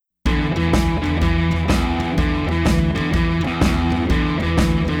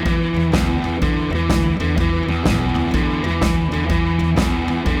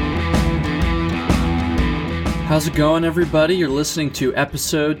How's it going, everybody? You're listening to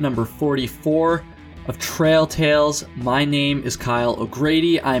episode number 44 of Trail Tales. My name is Kyle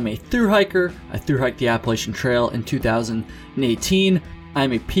O'Grady. I'm a thru-hiker. I thru-hiked the Appalachian Trail in 2018.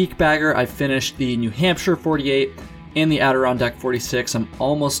 I'm a peak bagger. I finished the New Hampshire 48 and the Adirondack 46. I'm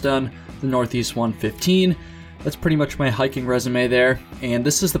almost done the Northeast 115. That's pretty much my hiking resume there. And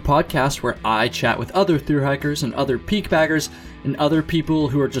this is the podcast where I chat with other thru-hikers and other peak baggers and other people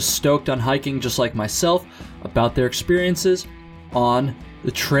who are just stoked on hiking just like myself about their experiences on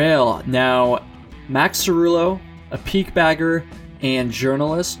the trail. Now, Max Cerullo, a peak bagger and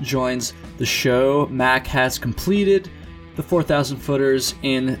journalist, joins the show. Mac has completed the 4,000 footers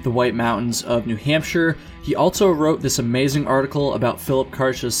in the White Mountains of New Hampshire. He also wrote this amazing article about Philip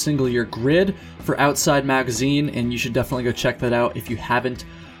Karcha's single-year grid for Outside Magazine, and you should definitely go check that out if you haven't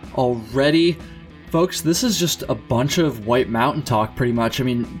already. Folks, this is just a bunch of White Mountain talk, pretty much. I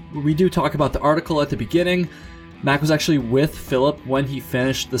mean, we do talk about the article at the beginning. Mac was actually with Philip when he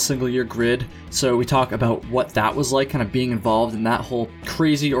finished the single-year grid, so we talk about what that was like, kind of being involved in that whole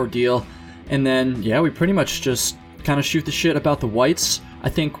crazy ordeal. And then, yeah, we pretty much just kind of shoot the shit about the whites. I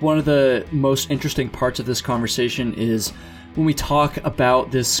think one of the most interesting parts of this conversation is when we talk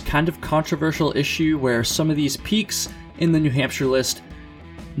about this kind of controversial issue where some of these peaks in the New Hampshire list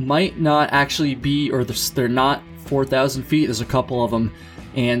might not actually be, or they're not 4,000 feet. There's a couple of them,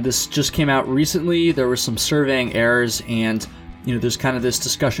 and this just came out recently. There were some surveying errors, and there's kind of this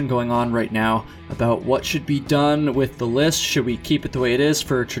discussion going on right now about what should be done with the list. Should we keep it the way it is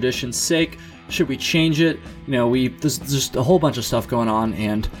for tradition's sake? Should we change it? There's just a whole bunch of stuff going on,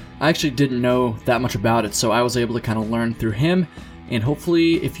 and I actually didn't know that much about it, so I was able to kind of learn through him, and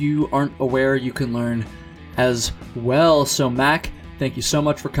hopefully if you aren't aware, you can learn as well. So Mac, thank you so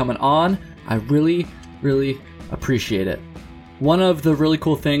much for coming on. I really, really appreciate it. One of the really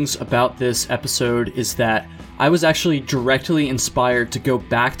cool things about this episode is that I was actually directly inspired to go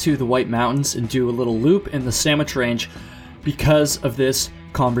back to the White Mountains and do a little loop in the Sandwich Range because of this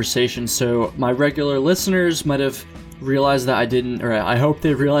conversation. So my regular listeners might have realized that I hope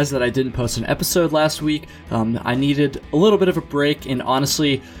they realized that I didn't post an episode last week. I needed a little bit of a break, and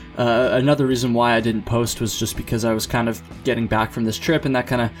honestly, another reason why I didn't post was just because I was kind of getting back from this trip, and that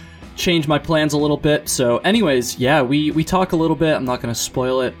kind of changed my plans a little bit. So anyways, yeah, we talk a little bit, I'm not going to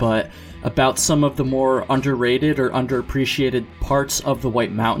spoil it, but about some of the more underrated or underappreciated parts of the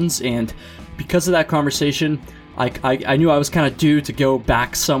White Mountains, and because of that conversation, I knew I was kind of due to go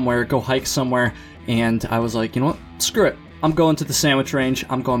back somewhere, go hike somewhere, and I was like, you know what, screw it. I'm going to the Sandwich Range.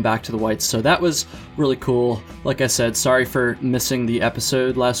 I'm going back to the Whites. So that was really cool. Like I said, sorry for missing the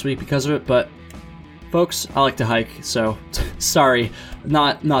episode last week because of it, but folks, I like to hike, so sorry.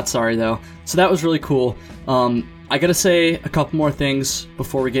 Not sorry though. So that was really cool. I gotta say a couple more things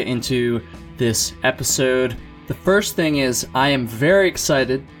before we get into this episode. The first thing is I am very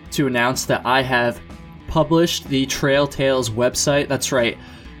excited to announce that I have published the Trail Tales website. That's right.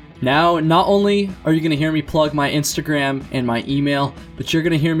 Now, not only are you going to hear me plug my Instagram and my email, but you're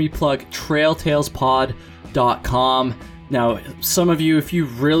going to hear me plug trailtalespod.com. Now, some of you, if you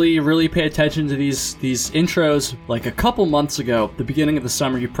really, really pay attention to these intros, like a couple months ago, the beginning of the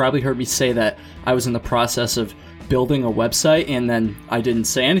summer, you probably heard me say that I was in the process of building a website, and then I didn't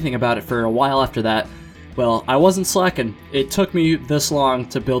say anything about it for a while after that. Well, I wasn't slacking. It took me this long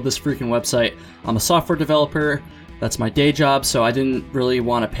to build this freaking website. I'm a software developer. That's my day job, so I didn't really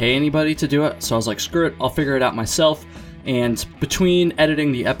want to pay anybody to do it. So I was like, screw it, I'll figure it out myself. And between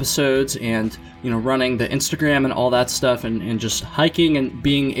editing the episodes and, running the Instagram and all that stuff and just hiking and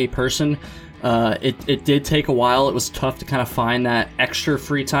being a person, it did take a while. It was tough to kind of find that extra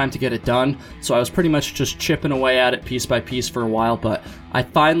free time to get it done. So I was pretty much just chipping away at it piece by piece for a while, but I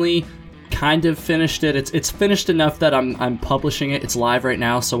finally kind of finished it. It's finished enough that I'm publishing it. It's live right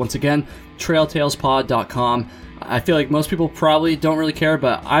now. So once again, trailtalespod.com. I feel like most people probably don't really care,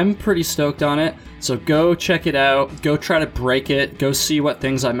 but I'm pretty stoked on it. So go check it out. Go try to break it. Go see what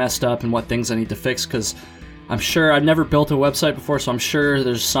things I messed up and what things I need to fix, because I'm sure I've never built a website before, so I'm sure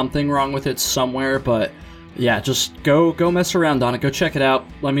there's something wrong with it somewhere. But yeah, just go mess around on it. Go check it out.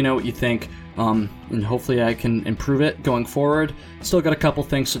 Let me know what you think. And hopefully I can improve it going forward. Still got a couple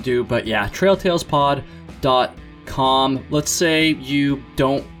things to do, but yeah, trailtalespod.com. Let's say you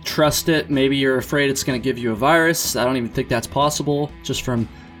don't trust it. Maybe you're afraid it's going to give you a virus. I don't even think that's possible just from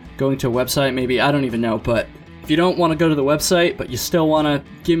going to a website. Maybe, I don't even know. But if you don't want to go to the website, but you still want to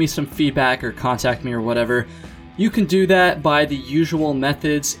give me some feedback or contact me or whatever, you can do that by the usual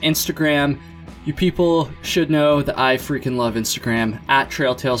methods. Instagram. You people should know that I freaking love Instagram, at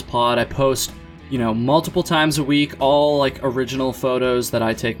TrailTalesPod. I post, multiple times a week, all like original photos that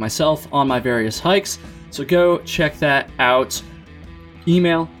I take myself on my various hikes. So go check that out.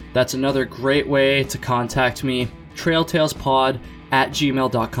 Email, that's another great way to contact me.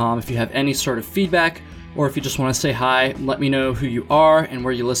 trailtalespod@gmail.com if you have any sort of feedback, or if you just want to say hi, let me know who you are and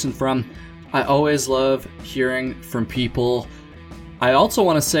where you listen from. I always love hearing from people. I also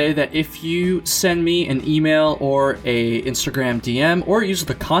want to say that if you send me an email or a Instagram DM, or use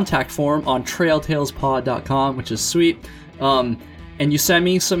the contact form on trailtalespod.com, which is sweet, and you send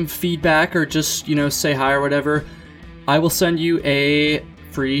me some feedback or just, say hi or whatever, I will send you a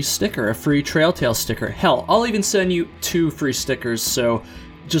free sticker, a free Trail Tales sticker. Hell, I'll even send you 2 free stickers, so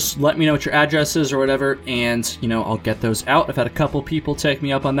just let me know what your address is or whatever, and, I'll get those out. I've had a couple people take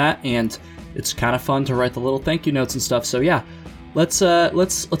me up on that, and it's kind of fun to write the little thank you notes and stuff, so yeah. Let's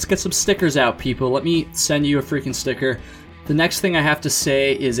get some stickers out, people. Let me send you a freaking sticker. The next thing I have to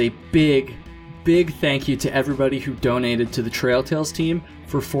say is a big thank you to everybody who donated to the Trail Tales team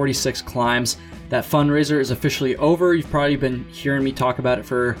for 46 Climbs. That fundraiser is officially over. You've probably been hearing me talk about it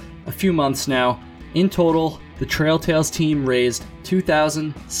for a few months now. In total, the Trail Tales team raised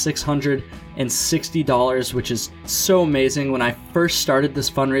 $2,660, which is so amazing. When I first started this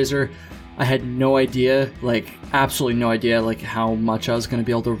fundraiser, I had no idea, absolutely no idea, how much I was going to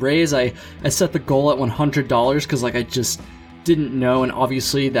be able to raise. I set the goal at $100 because, I just didn't know, and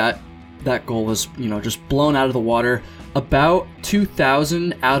obviously that goal was, just blown out of the water. About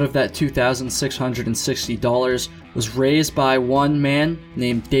 $2,000 out of that $2,660 was raised by one man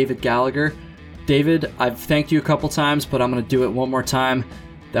named David Gallagher. David, I've thanked you a couple times, but I'm going to do it one more time.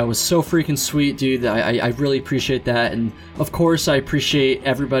 That was so freaking sweet, dude. I really appreciate that. And of course, I appreciate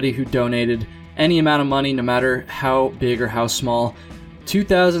everybody who donated any amount of money, no matter how big or how small.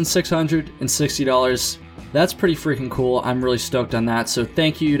 $2,660. That's pretty freaking cool. I'm really stoked on that. So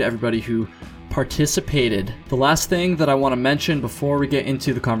thank you to everybody who participated. The last thing that I want to mention before we get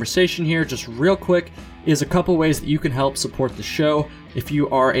into the conversation here, just real quick, is a couple ways that you can help support the show. If you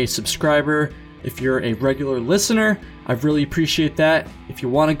are a subscriber, if you're a regular listener, I really appreciate that. If you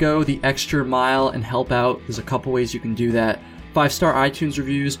want to go the extra mile and help out, there's a couple ways you can do that. 5-star iTunes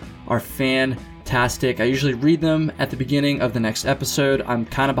reviews are fantastic. I usually read them at the beginning of the next episode. I'm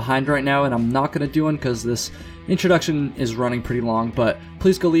kind of behind right now, and I'm not going to do one because this introduction is running pretty long, but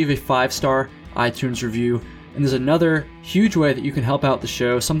please go leave a 5-star iTunes review. And there's another huge way that you can help out the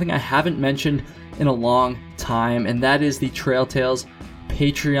show, something I haven't mentioned in a long time, and that is the Trail Tales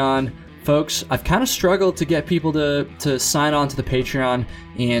Patreon. Folks, I've kind of struggled to get people to sign on to the Patreon,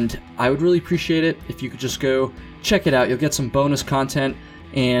 and I would really appreciate it if you could just go check it out. You'll get some bonus content,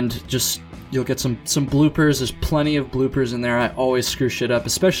 and you'll get some bloopers. There's plenty of bloopers in there. I always screw shit up,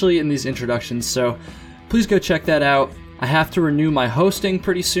 especially in these introductions, so please go check that out. I have to renew my hosting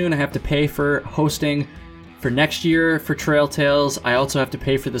pretty soon. I have to pay for hosting for next year for Trail Tales. I also have to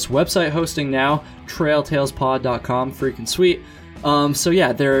pay for this website hosting now, trailtalespod.com, freaking sweet. So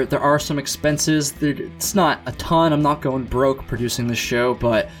yeah, there are some expenses. It's not a ton. I'm not going broke producing this show,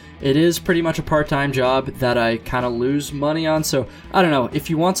 but it is pretty much a part-time job that I kind of lose money on. So I don't know, if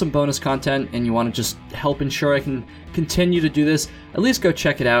you want some bonus content and you want to just help ensure I can continue to do this, at least go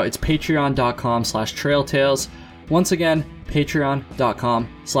check it out. It's patreon.com/trailtales. Once again,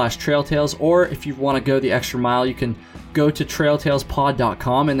 patreon.com/trailtales. Or if you want to go the extra mile, you can go to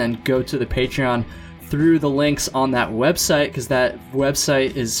trailtalespod.com and then go to the Patreon through the links on that website, because that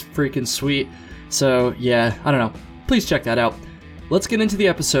website is freaking sweet. So yeah, I don't know. Please check that out. Let's get into the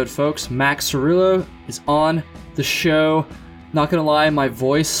episode, folks. Max Cerullo is on the show. Not gonna lie, my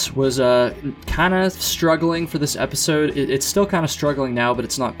voice was kind of struggling for this episode. It's still kind of struggling now, but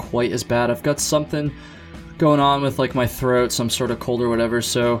it's not quite as bad. I've got something going on with my throat, some sort of cold or whatever,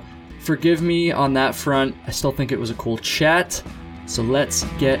 so forgive me on that front. I still think it was a cool chat, so let's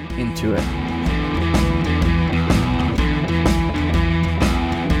get into it.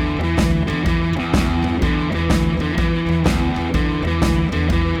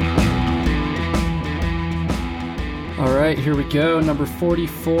 Alright, here we go, number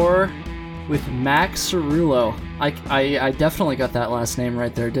 44 with Max Cerullo. I definitely got that last name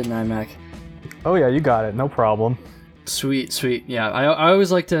right there, didn't I, Mac? Oh yeah, you got it, no problem. Sweet. Yeah, I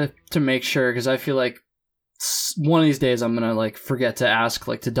always like to make sure, because I feel like one of these days I'm gonna forget to ask,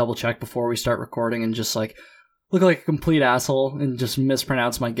 to double check before we start recording, and just look like a complete asshole and just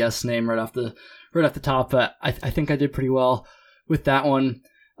mispronounce my guest's name right off the top. But I think I did pretty well with that one.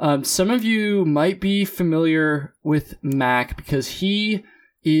 Some of you might be familiar with Mac because he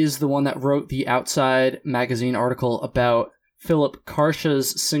is the one that wrote the Outside magazine article about Philip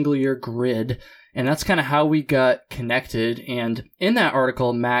Karsha's single-year grid, and that's kind of how we got connected. And in that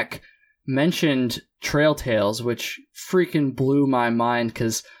article, Mac mentioned Trail Tales, which freaking blew my mind,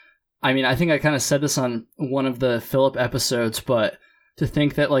 because I mean, I think I kind of said this on one of the Philip episodes, but to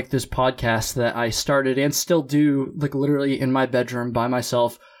think that like this podcast that I started and still do like literally in my bedroom by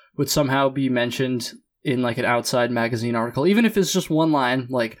myself would somehow be mentioned in like an Outside magazine article, even if it's just one line,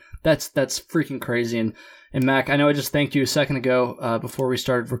 like that's freaking crazy. And Mac, I know I just thanked you a second ago before we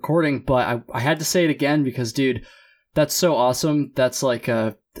started recording, but I had to say it again because, dude, that's so awesome. That's like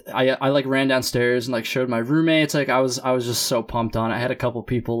I like ran downstairs and like showed my roommates. Like I was just so pumped on it. I had a couple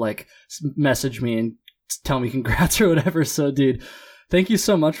people like message me and tell me congrats or whatever. So, dude, thank you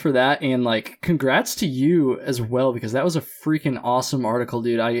so much for that, and like congrats to you as well, because that was a freaking awesome article,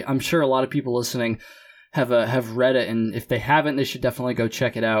 dude. I'm sure a lot of people listening have read it, and if they haven't, they should definitely go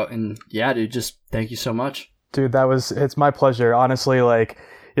check it out. And yeah, dude, just thank you so much. Dude, it's my pleasure. Honestly, like,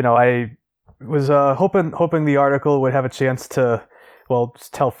 I was hoping the article would have a chance to, well,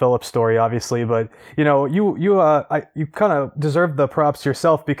 tell Philip's story, obviously, but you kind of deserve the props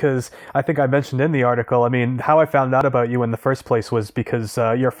yourself, because I think I mentioned in the article, I mean, how I found out about you in the first place was because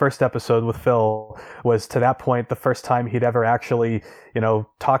your first episode with Phil was, to that point, the first time he'd ever actually,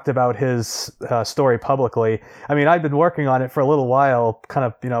 talked about his story publicly. I mean, I'd been working on it for a little while, kind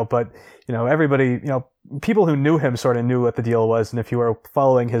of, but everybody, people who knew him sort of knew what the deal was. And if you were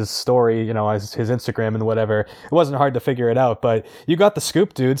following his story, as his Instagram and whatever, it wasn't hard to figure it out. But you got the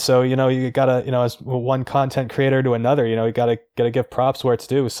scoop, dude. So, you gotta, as one content creator to another, you gotta give props where it's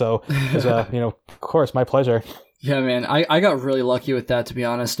due. So, of course, my pleasure. Yeah, man, I got really lucky with that, to be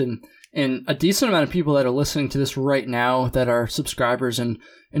honest. And a decent amount of people that are listening to this right now that are subscribers and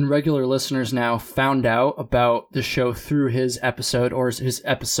regular listeners now found out about the show through his episode, or his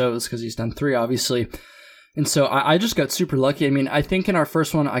episodes, because he's done 3, obviously. And so I just got super lucky. I mean, I think in our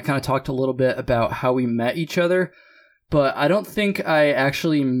first one, I kind of talked a little bit about how we met each other, but I don't think I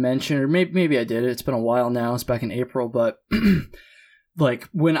actually mentioned, or maybe I did. It's been a while now. It's back in April, but like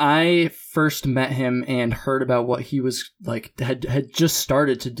when I first met him and heard about what he was like, had just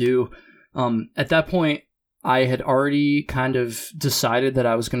started to do, at that point, I had already kind of decided that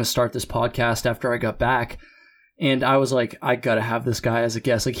I was going to start this podcast after I got back. And I was like, I gotta have this guy as a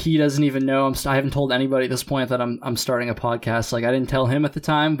guest. Like, he doesn't even know. I haven't told anybody at this point that I'm starting a podcast. Like, I didn't tell him at the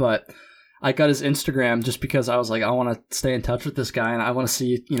time, but I got his Instagram just because I was like, I want to stay in touch with this guy, and I want to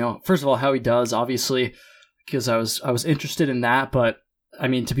see, first of all, how he does, obviously, because I was interested in that. But I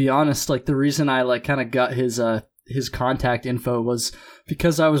mean, to be honest, like the reason I like kind of got his contact info was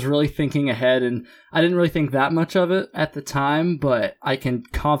because I was really thinking ahead, and I didn't really think that much of it at the time, but I can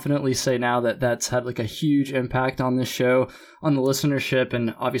confidently say now that that's had like a huge impact on this show, on the listenership,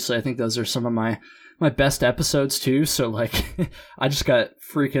 and obviously I think those are some of my best episodes too. So like I just got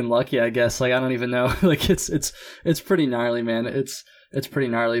freaking lucky, I guess. Like I don't even know. Like it's pretty gnarly, man. It's pretty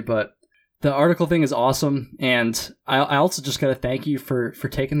gnarly, but the article thing is awesome, and I also just got to thank you for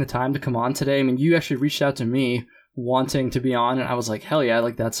taking the time to come on today. I mean, you actually reached out to me wanting to be on, and I was like, hell yeah,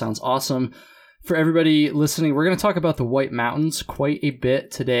 like that sounds awesome. For everybody listening, we're going to talk about the White Mountains quite a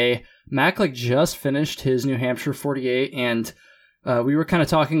bit today. Mac like just finished his New Hampshire 48, and we were kind of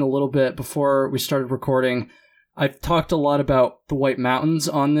talking a little bit before we started recording. I've talked a lot about the White Mountains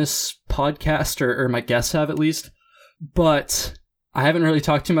on this podcast, or my guests have at least, but I haven't really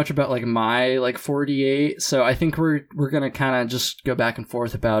talked too much about like my like 48, so I think we're gonna kind of just go back and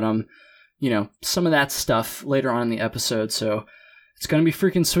forth about some of that stuff later on in the episode. So it's gonna be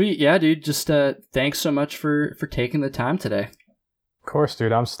freaking sweet. Yeah, dude. Just thanks so much for taking the time today. Of course,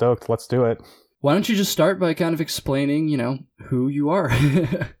 dude. I'm stoked. Let's do it. Why don't you just start by kind of explaining, who you are?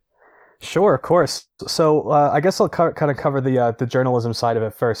 Sure, of course. So I guess I'll kind of cover the journalism side of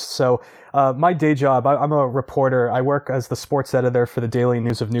it first. So my day job, I'm a reporter. I work as the sports editor for the Daily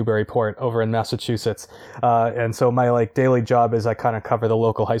News of Newburyport over in Massachusetts. And so my like daily job is I kind of cover the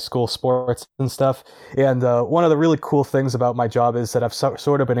local high school sports and stuff. And one of the really cool things about my job is that I've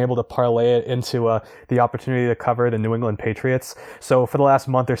sort of been able to parlay it into the opportunity to cover the New England Patriots. So for the last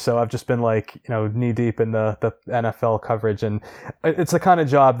month or so, I've just been like, knee deep in the NFL coverage. And it's the kind of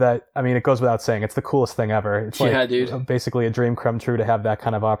job that, I mean, it goes without saying, it's the coolest thing ever. It's like dude. Basically a dream come true to have that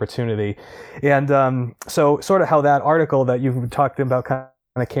kind of opportunity. And so sort of how that article that you've talked about kind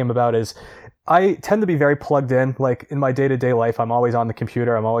of came about is I tend to be very plugged in. Like in my day-to-day life, I'm always on the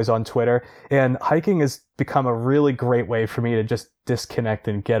computer, I'm always on Twitter, and hiking has become a really great way for me to just disconnect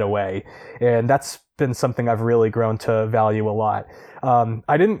and get away. And that's been something I've really grown to value a lot.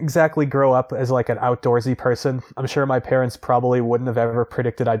 I didn't exactly grow up as like an outdoorsy person. I'm sure my parents probably wouldn't have ever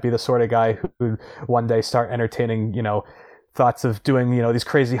predicted I'd be the sort of guy who would one day start entertaining, thoughts of doing, these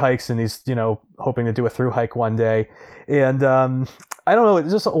crazy hikes and these, hoping to do a through hike one day. And I don't know,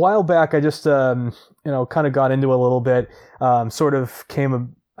 just a while back, I just, kind of got into a little bit, sort of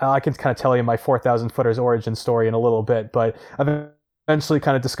came, I can kind of tell you my 4,000 footers origin story in a little bit, but I've eventually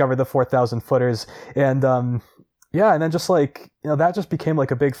kind of discovered the 4,000 footers, and yeah, and then just like, that just became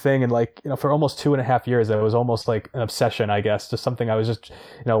like a big thing, and like, for almost 2.5 years, it was almost like an obsession, I guess, just something I was just,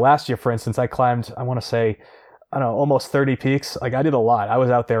 last year, for instance, I climbed, I want to say, I don't know, almost 30 peaks. Like, I did a lot. I was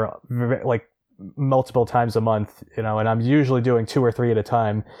out there like multiple times a month, and I'm usually doing 2 or 3 at a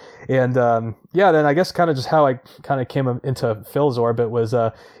time. And yeah, then I guess kind of just how I kind of came into Phil's orbit was,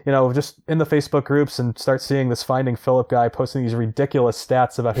 just in the Facebook groups and start seeing this Finding Philip guy posting these ridiculous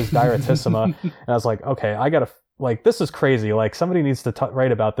stats about his diatissima. And I was like, okay, I gotta, like, this is crazy. Like, somebody needs to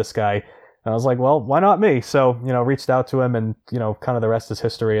write about this guy. And I was like, well, why not me? So, reached out to him, and, kind of the rest is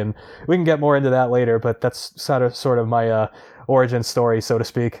history. And we can get more into that later, but that's sort of my origin story, so to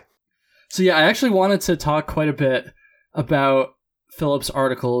speak. So yeah, I actually wanted to talk quite a bit about Philip's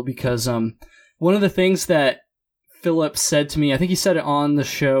article, because one of the things that Philip said to me, I think he said it on the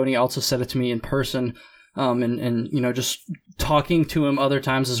show, and he also said it to me in person, and just talking to him other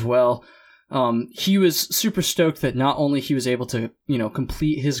times as well. He was super stoked that not only he was able to,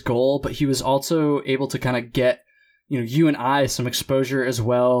 complete his goal, but he was also able to kind of get, you and I some exposure as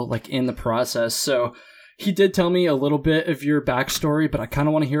well, like in the process. So he did tell me a little bit of your backstory, but I kind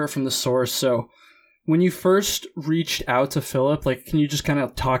of want to hear it from the source. So when you first reached out to Philip, like, can you just kind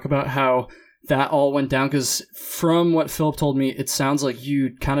of talk about how that all went down? Because from what Philip told me, it sounds like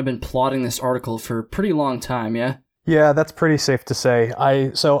you'd kind of been plotting this article for a pretty long time, yeah? Yeah, that's pretty safe to say.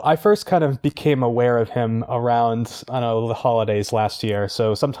 I first kind of became aware of him around, I don't know, the holidays last year.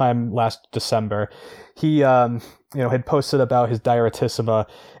 So sometime last December, he, had posted about his diatissima,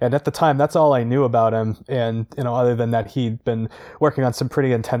 and at the time, that's all I knew about him. And, other than that, he'd been working on some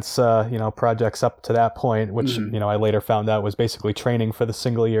pretty intense, projects up to that point, which, I later found out was basically training for the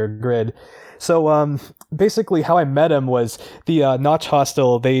single-year grid. So basically how I met him was the Notch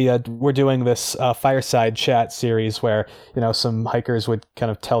Hostel. They were doing this fireside chat series where, some hikers would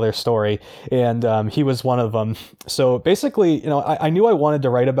kind of tell their story, and he was one of them. So basically, I knew I wanted to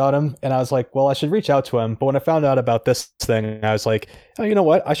write about him, and I was like, well, I should reach out to him. But when I found out about this thing, I was like, oh, you know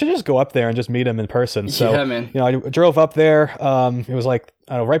what? I should just go up there and just meet him in person. So, yeah, man. I drove up there. It was like,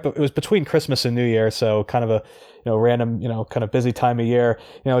 I don't know, it was between Christmas and New Year, so kind of a random, kind of busy time of year.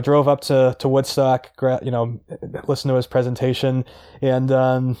 Drove up to Woodstock, listened to his presentation, and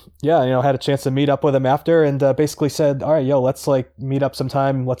had a chance to meet up with him after, and basically said, all right, let's like meet up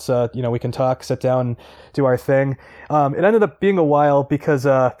sometime. Let's we can talk, sit down, do our thing. It ended up being a while because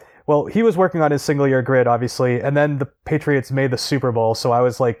he was working on his single-year grid, obviously, and then the Patriots made the Super Bowl, so I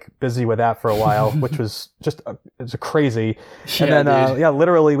was like busy with that for a while, which was just it's crazy. Yeah, and then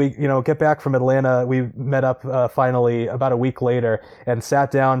literally we get back from Atlanta, we met up finally about a week later and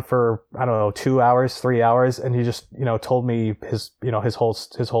sat down for, I don't know, 2 hours, 3 hours, and he just told me his his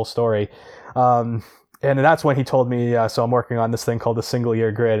whole story. And that's when he told me, so I'm working on this thing called the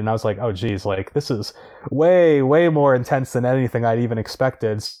single-year grid. And I was like, oh, geez, like, this is way, way more intense than anything I'd even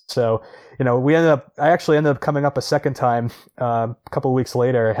expected. So, I actually ended up coming up a second time. A couple of weeks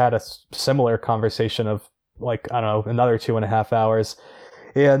later, had a similar conversation of, like, I don't know, another 2.5 hours.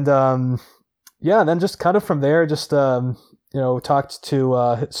 And, and then just kind of from there, just, talked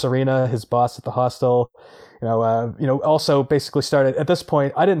to Serena, his boss at the hostel. Also basically started, at this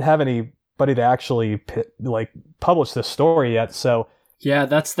point, I didn't have anybody to actually publish this story yet, so yeah,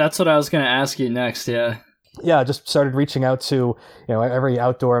 that's what I was going to ask you next. I just started reaching out to every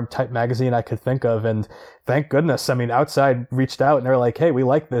outdoor type magazine I could think of, and thank goodness, I mean, Outside reached out and they're like, hey, we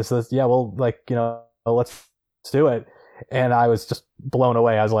like this, let's do it. And I was just blown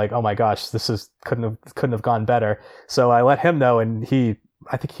away. I was like, oh my gosh, this couldn't have gone better. So I let him know, and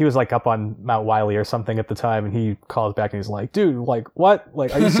I think he was like up on Mount Wiley or something at the time, and he called back and he's like, dude, like, what?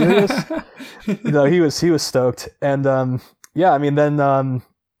 Like, are you serious? He was stoked. And, then,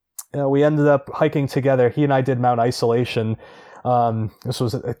 we ended up hiking together. He and I did Mount Isolation. This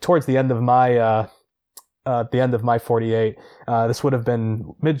was towards the end of my 48. This would have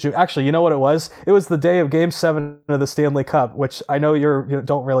been mid-June. Actually, you know what it was? It was the day of Game 7 of the Stanley Cup, which I know you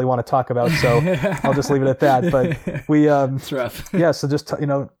don't really want to talk about, so I'll just leave it at that. But we, it's rough. So just,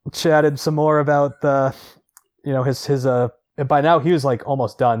 chatted some more about his by now he was like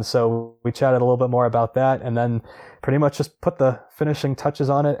almost done. So we chatted a little bit more about that, and then pretty much just put the finishing touches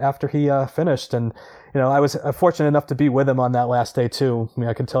on it after he finished. And, I was fortunate enough to be with him on that last day too. I mean,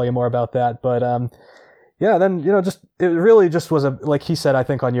 I can tell you more about that, but, yeah, then, just it really just was like he said, I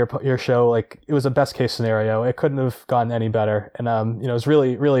think on your show, like it was a best case scenario. It couldn't have gotten any better. And it was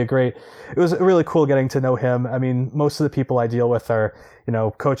really, really great. It was really cool getting to know him. I mean, most of the people I deal with are,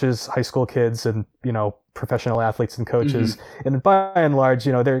 coaches, high school kids, and, professional athletes and coaches. Mm-hmm. And by and large,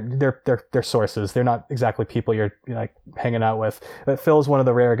 they're sources. They're not exactly people you're like hanging out with. But Phil's one of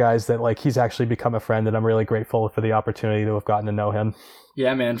the rare guys that like he's actually become a friend, and I'm really grateful for the opportunity to have gotten to know him.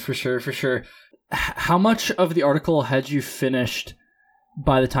 Yeah, man, for sure, for sure. How much of the article had you finished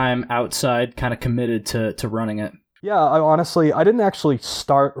by the time Outside kind of committed to running it? Yeah, I didn't actually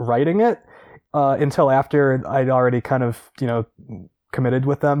start writing it until after I'd already kind of, committed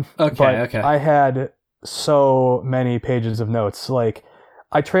with them. Okay. I had so many pages of notes. Like,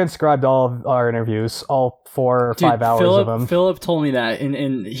 I transcribed all of our interviews, all 4 or 5 hours of them. Philip told me that,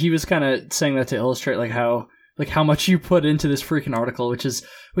 and he was kind of saying that to illustrate how much you put into this freaking article, which is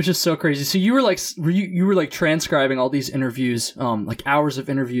so crazy. So you were like transcribing all these interviews, like hours of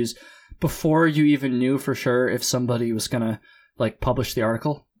interviews, before you even knew for sure if somebody was gonna like publish the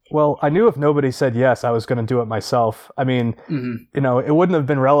article? Well, I knew if nobody said yes, I was going to do it myself. I mean, it wouldn't have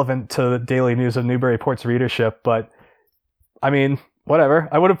been relevant to the Daily News of Newburyport's readership, but I mean, whatever.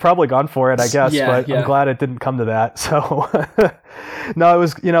 I would have probably gone for it, I guess, but I'm glad it didn't come to that. So, no, it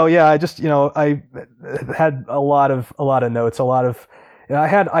was, I just, I had a lot of notes, I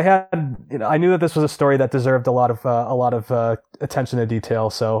knew that this was a story that deserved a lot of attention to detail.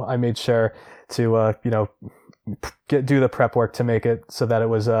 So I made sure to, do the prep work to make it so that it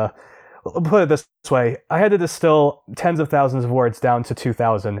was, put it this way, I had to distill tens of thousands of words down to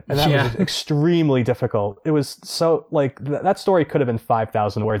 2,000, and that was extremely difficult. It was so, like, that story could have been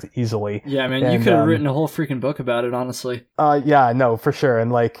 5,000 words easily. Yeah, man, you could have written a whole freaking book about it, honestly. Yeah, no, for sure.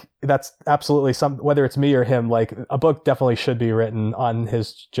 And, like, that's absolutely whether it's me or him, like, a book definitely should be written on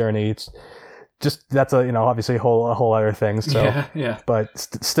his journey. It's just, that's obviously a whole other thing. So, yeah. But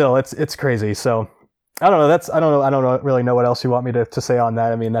still, it's crazy. So, I don't know. I don't really know what else you want me to say on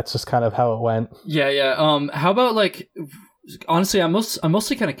that. I mean, that's just kind of how it went. Yeah. How about, like, honestly, I'm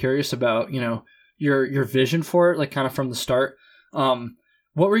mostly kind of curious about, your vision for it, like kind of from the start. What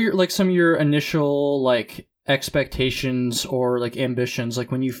were some of your initial like expectations or like ambitions,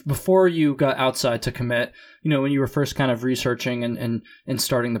 like before you got Outside to commit, when you were first kind of researching and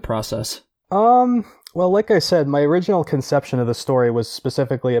starting the process? Well, like I said, my original conception of the story was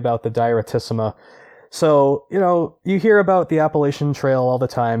specifically about the Diarrhytissima. So, you hear about the Appalachian Trail all the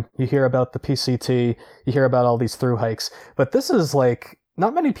time. You hear about the PCT. You hear about all these through hikes. But this is like,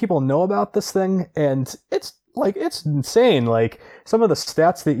 not many people know about this thing. And it's insane. Like, some of the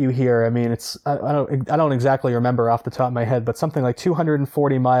stats that you hear, I mean, I don't exactly remember off the top of my head, but something like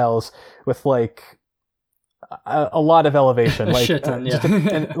 240 miles with like a lot of elevation, like shit ton,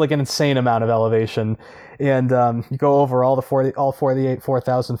 like an insane amount of elevation, and you go over all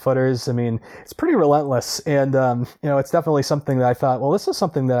 4,000 footers. I mean, it's pretty relentless, and it's definitely something that I thought, well, this is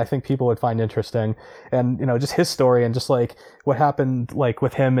something that I think people would find interesting, and just his story and just like what happened, like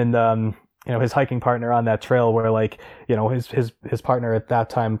with him and his hiking partner on that trail, where like his partner at that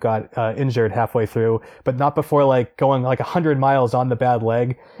time got injured halfway through, but not before like going like 100 miles on the bad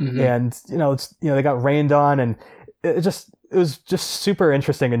leg, and they got rained on, and it was just super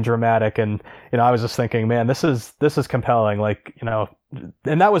interesting and dramatic, and I was just thinking, man, this is compelling, like and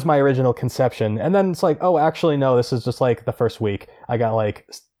that was my original conception, and then it's like, oh, actually no, this is just like the first week. I got like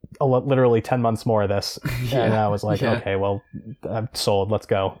literally 10 months more of this, and I was like, okay, well, I'm sold, let's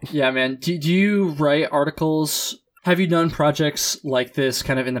go. Yeah, man. Do you write articles? Have you done projects like this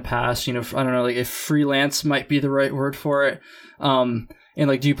kind of in the past? I don't know, like if freelance might be the right word for it, and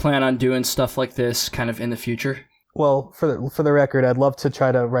like, do you plan on doing stuff like this kind of in the future? Well, for the record, I'd love to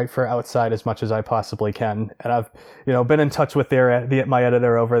try to write for Outside as much as I possibly can, and I've been in touch with my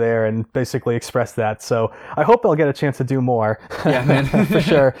editor over there and basically expressed that. So I hope I'll get a chance to do more. Yeah, man, for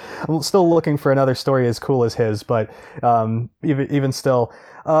sure. I'm still looking for another story as cool as his, but even still,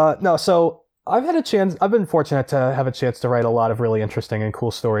 no. So I've been fortunate to have a chance to write a lot of really interesting and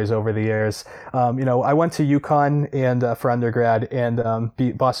cool stories over the years. I went to UConn and for undergrad, and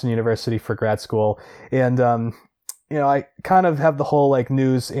Boston University for grad school, and I kind of have the whole like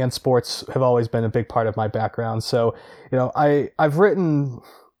news and sports have always been a big part of my background. So, I've written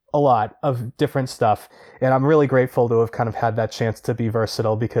a lot of different stuff, and I'm really grateful to have kind of had that chance to be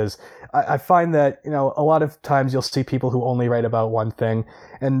versatile, because I find that, a lot of times you'll see people who only write about one thing,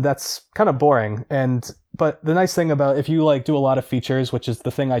 and that's kind of boring. But the nice thing about, if you like do a lot of features, which is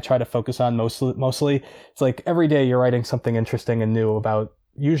the thing I try to focus on mostly, it's like every day you're writing something interesting and new about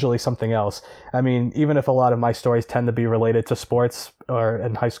usually something else. I mean, even if a lot of my stories tend to be related to sports or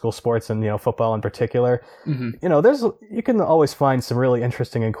in high school sports and, football in particular, you can always find some really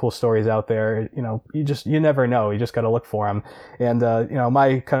interesting and cool stories out there. You never know. You just got to look for them. And,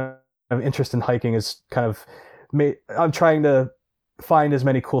 my kind of interest in hiking is kind of, I'm trying to find as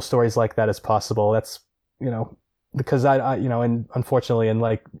many cool stories like that as possible. That's, because and unfortunately in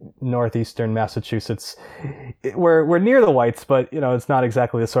like northeastern Massachusetts, we're near the whites, but it's not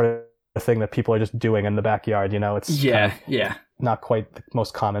exactly the sort of thing that people are just doing in the backyard. It's kind of not quite the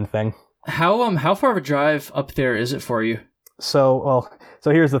most common thing. How far of a drive up there is it for you? So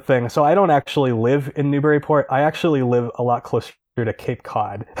here's the thing. So I don't actually live in Newburyport. I actually live a lot closer to Cape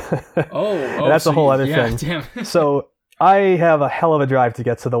Cod. That's a whole other thing. Damn. So I have a hell of a drive to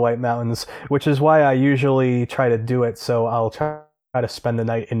get to the White Mountains, which is why I usually try to do it. So I'll try to spend the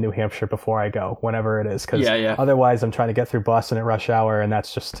night in New Hampshire before I go, whenever it is. Because otherwise I'm trying to get through Boston at rush hour, and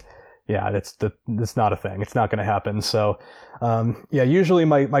that's just, it's not a thing. It's not going to happen. So, usually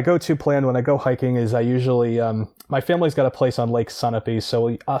my go-to plan when I go hiking is I usually, my family's got a place on Lake Sunapee.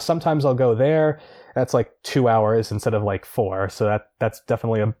 So sometimes I'll go there. That's like 2 hours instead of like 4. So that's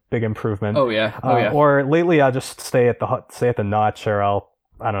definitely a big improvement. Oh yeah. Or lately I'll just stay at the Notch, or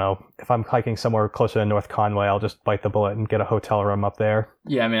I don't know, if I'm hiking somewhere closer to North Conway, I'll just bite the bullet and get a hotel room up there.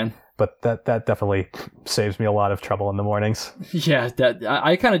 Yeah, man. But that definitely saves me a lot of trouble in the mornings. Yeah,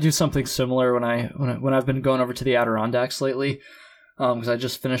 I kind of do something similar when I've been going over to the Adirondacks lately. Because I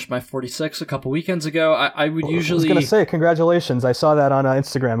just finished my 46 a couple weekends ago. I would usually... I was going to say, congratulations. I saw that on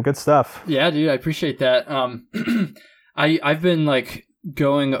Instagram. Good stuff. Yeah, dude, I appreciate that. I've been like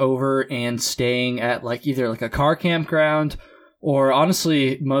going over and staying at like either like a car campground, or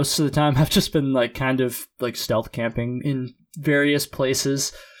honestly, most of the time I've just been like kind of like stealth camping in various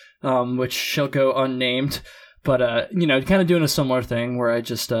places, which shall go unnamed. But, kind of doing a similar thing where I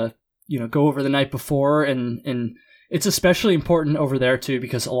just, go over the night before and it's especially important over there too,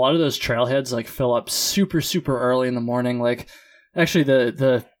 because a lot of those trailheads like fill up super, super early in the morning. Like actually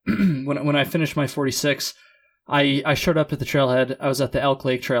the when I finished my 46, I showed up at the trailhead. I was at the Elk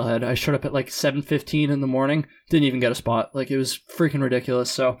Lake trailhead. I showed up at like 7:15 in the morning. Didn't even get a spot. Like it was freaking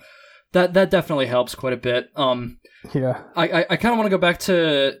ridiculous. So that definitely helps quite a bit. Yeah. I kind of want to go back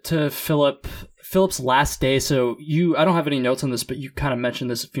to Philip's last day. So I don't have any notes on this, but you kind of mentioned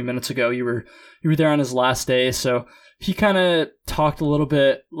this a few minutes ago. You were there on his last day. So he kind of talked a little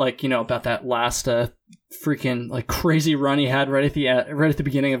bit like, about that last freaking like crazy run he had right at the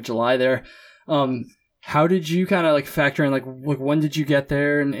beginning of July there. How did you kind of like factor in like when did you get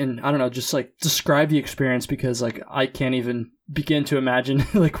there and I don't know, just like describe the experience, because like I can't even begin to imagine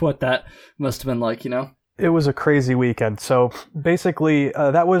like what that must have been like, It was a crazy weekend. So basically,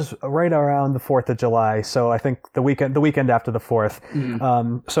 that was right around the 4th of July. So I think the weekend after the 4th.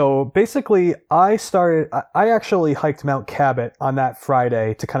 Mm-hmm. So basically, I actually hiked Mount Cabot on that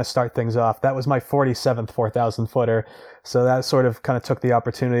Friday to kind of start things off. That was my 47th 4,000 footer. So that sort of kind of took the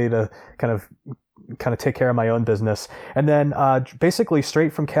opportunity to kind of take care of my own business. And then basically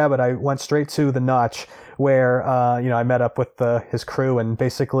straight from Cabot, I went straight to the Notch, where I met up with his crew, and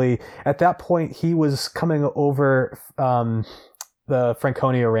basically at that point he was coming over the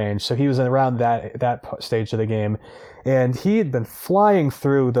Franconia range, so he was around that stage of the game, and he had been flying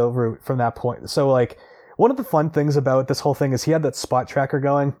through the route from that point. So like one of the fun things about this whole thing is he had that spot tracker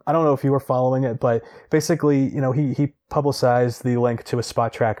going. I don't know if you were following it, but basically he publicized the link to a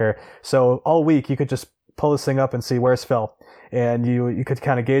spot tracker, so all week you could just pull this thing up and see where's Phil. And you could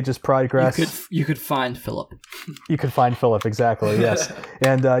kind of gauge his progress. You could find Philip. You could find Philip, exactly, yes.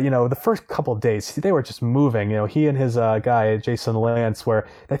 And, the first couple of days, they were just moving. He and his guy, Jason Lance,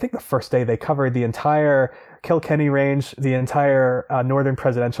 I think the first day they covered the entire Kilkenny Range, the entire Northern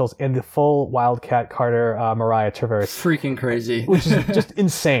Presidentials, and the full Wildcat Carter Mariah Traverse. Freaking crazy. Which is just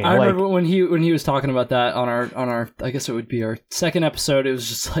insane. I remember when he was talking about that on our I guess it would be our second episode, it was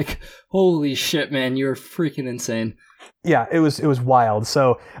just like, holy shit, man, you're freaking insane. Yeah, it was wild.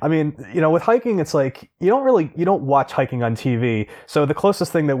 So, I mean, with hiking, it's like, you don't watch hiking on TV. So the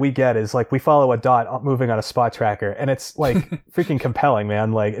closest thing that we get is like, we follow a dot moving on a spot tracker, and it's like freaking compelling,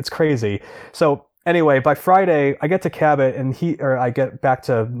 man. Like, it's crazy. So anyway, by Friday, I get to Cabot, and I get back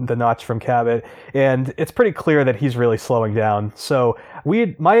to the Notch from Cabot, and it's pretty clear that he's really slowing down. So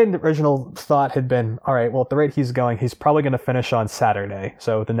my original thought had been, all right, well, at the rate he's going, he's probably going to finish on Saturday,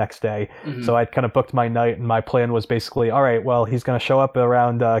 so the next day. Mm-hmm. So I'd kind of booked my night, and my plan was basically, all right, well, he's going to show up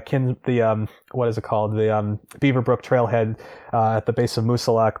around what is it called? The Beaverbrook Trailhead at the base of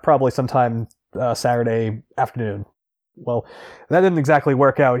Moosilauke, probably sometime Saturday afternoon. Well, that didn't exactly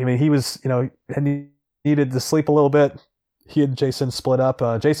work out. I mean, he was, needed to sleep a little bit. he and Jason split up.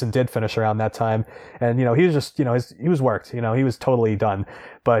 Jason did finish around that time, and he was just he was worked. He was totally done.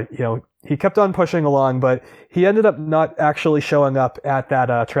 But he kept on pushing along, but he ended up not actually showing up at that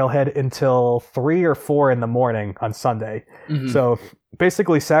trailhead until 3 or 4 in the morning on Sunday. Mm-hmm. So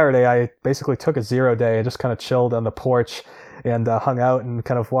basically Saturday, I basically took a 0 day and just kind of chilled on the porch and hung out and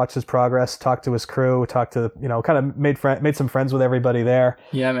kind of watched his progress, talked to his crew, talked to, kind of made some friends with everybody there.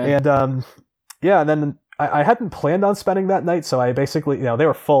 Yeah, man. And and then I hadn't planned on spending that night, so I basically, they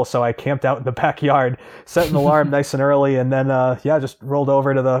were full, so I camped out in the backyard, set an alarm nice and early, and then, just rolled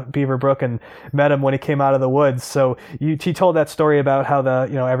over to the Beaver Brook and met him when he came out of the woods. So he told that story about how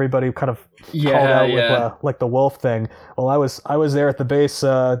everybody kind of called out with like the wolf thing. Well, I was there at the base,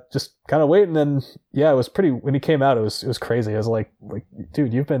 just kind of waiting, and it was when he came out, it was crazy. I was like,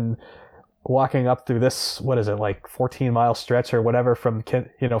 dude, you've been walking up through this, what is it, like 14-mile stretch or whatever from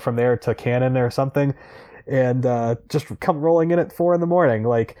there to Cannon or something, and just come rolling in at 4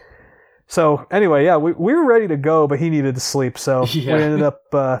 a.m. So anyway, we were ready to go, but he needed to sleep, so we ended up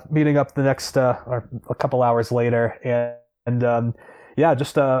meeting up the next or a couple hours later, and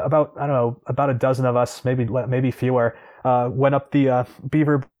just about a dozen of us, maybe fewer, went up the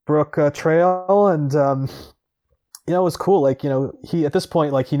Beaver Brook Trail, and it was cool. He at this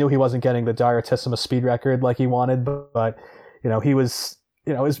point, he knew he wasn't getting the Diartissima speed record like he wanted, but he was,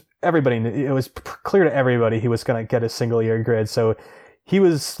 it was everybody. It was clear to everybody he was going to get a single year grid. So he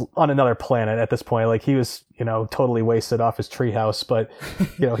was on another planet at this point. He was, totally wasted off his treehouse, but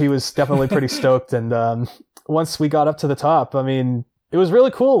he was definitely pretty stoked. And once we got up to the top, I mean, it was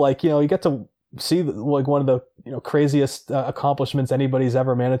really cool. You get to see one of the craziest accomplishments anybody's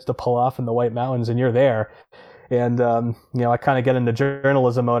ever managed to pull off in the White Mountains, and you're there. And, I kind of get into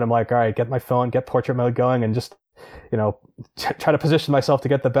journalism mode. I'm like, all right, get my phone, get portrait mode going, and just, try to position myself to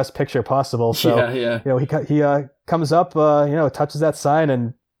get the best picture possible. So, he comes up, touches that sign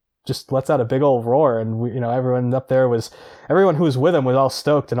and just lets out a big old roar. And, everyone up there everyone who was with him was all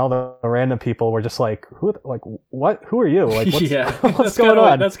stoked. And all the random people were just like, what? Who are you? What's going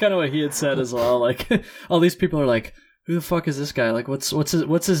on? That's kind of what he had said as well. All these people are like, who the fuck is this guy?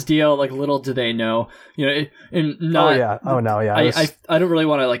 What's his deal? Little do they know, I don't really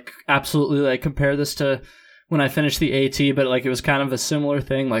want to absolutely compare this to when I finished the AT, but it was kind of a similar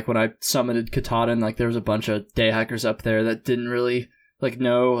thing. When I summited Katahdin, there was a bunch of day hikers up there that didn't really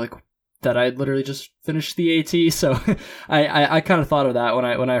know that I had literally just finished the AT. So I kind of thought of that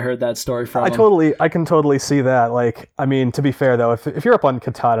when I heard that story from him. I can totally see that. I mean, to be fair though, if you're up on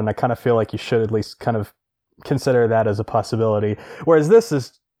Katahdin, I kind of feel like you should at least kind of consider that as a possibility. Whereas this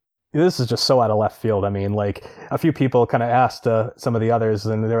is just so out of left field. I mean, a few people kind of asked some of the others,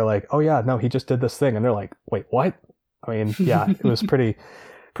 and they were like, "Oh yeah, no, he just did this thing," and they're like, "Wait, what?" I mean, yeah, it was pretty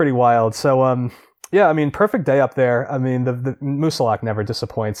wild. So, I mean, perfect day up there. I mean, the Moosilauke never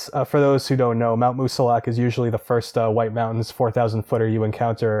disappoints. For those who don't know, Mount Moosilauke is usually the first White Mountains 4,000 footer you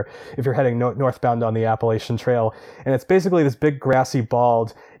encounter if you're heading northbound on the Appalachian Trail, and it's basically this big grassy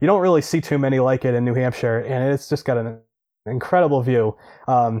bald. You don't really see too many like it in New Hampshire, and it's just got an incredible view.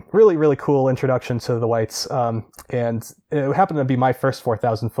 Really, really cool introduction to the Whites. And it happened to be my first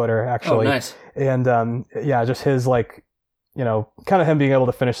 4,000 footer actually. Oh, nice. And just his kind of him being able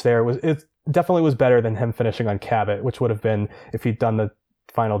to finish there it definitely was better than him finishing on Cabot, which would have been if he'd done the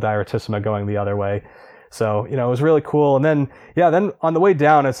final Diartissima going the other way. So, it was really cool. And then on the way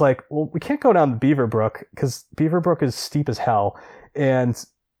down, it's like, well, we can't go down the Beaver Brook because Beaver Brook is steep as hell. And,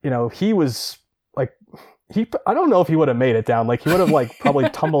 he was I don't know if he would have made it down. He would have probably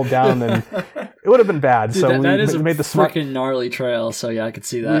tumbled down, and it would have been bad. Dude, so that is made the freaking gnarly trail. So yeah, I could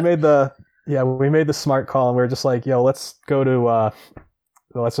see that. We made the smart call, and we were just like, let's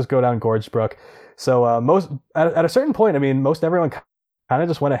just go down Gorge Brook. So at a certain point, I mean, most everyone kind of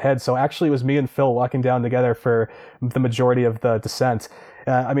just went ahead. So actually, it was me and Phil walking down together for the majority of the descent.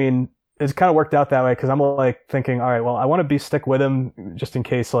 I mean, it's kind of worked out that way because I'm thinking, all right, well, I want to stick with him just in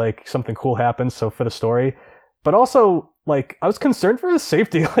case something cool happens. So for the story, but also I was concerned for his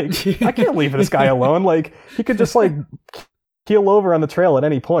safety. I can't leave this guy alone. He could just keel over on the trail at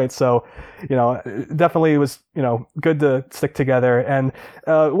any point. So, definitely was, good to stick together, and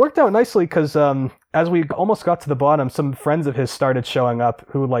it worked out nicely because as we almost got to the bottom, some friends of his started showing up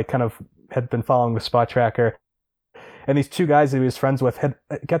who kind of had been following the spot tracker. And these two guys that he was friends with had,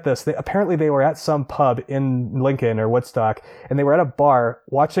 get this, apparently they were at some pub in Lincoln or Woodstock, and they were at a bar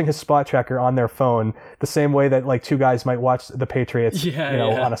watching his spot tracker on their phone, the same way that two guys might watch the Patriots,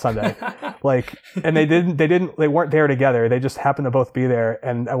 on a Sunday. And they weren't there together. They just happened to both be there.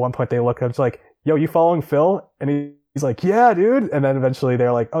 And at one point they looked up, it's like, yo, you following Phil? And he's like, yeah, dude. And then eventually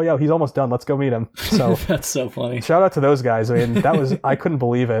they're like, oh yeah, he's almost done. Let's go meet him. So that's so funny. Shout out to those guys. I mean, that was, I couldn't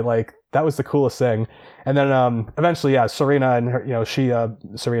believe it. Like, that was the coolest thing. And then eventually, yeah, Serena and her,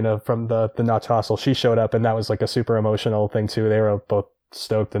 Serena from the Notch Hostel, she showed up, and that was like a super emotional thing too. They were both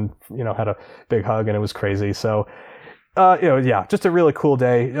stoked and, had a big hug, and it was crazy. So, yeah, just a really cool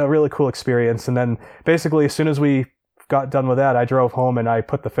day, a really cool experience. And then basically, as soon as we got done with that, I drove home and I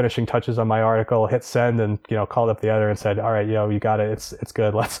put the finishing touches on my article, hit send, and called up the editor and said, all right, you got it. It's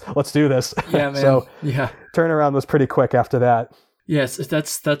good. Let's do this. Yeah, man. So yeah, turnaround was pretty quick after that. Yes,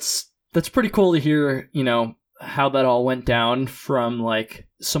 that's pretty cool to hear, how that all went down from like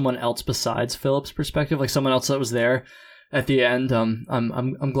someone else besides Philip's perspective, like someone else that was there at the end.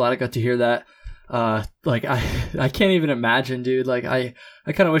 I'm glad I got to hear that. Like I can't even imagine, dude. Like I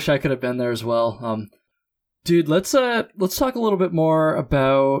kind of wish I could have been there as well. Dude, let's talk a little bit more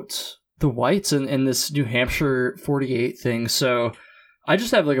about the whites and this New Hampshire 48 thing. So I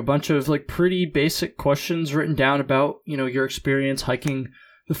just have like a bunch of like pretty basic questions written down about, your experience hiking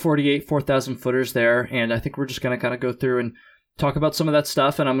the 48 4,000 footers there. And I think we're just going to kind of go through and talk about some of that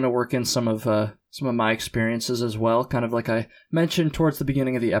stuff. And I'm going to work in some of my experiences as well, kind of like I mentioned towards the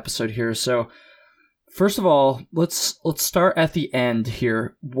beginning of the episode here. So first of all, let's start at the end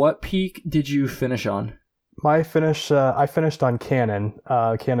here. What peak did you finish on? I finished on Cannon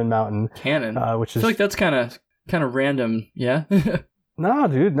Mountain. Cannon? Which is... I feel like that's kind of random, yeah? No,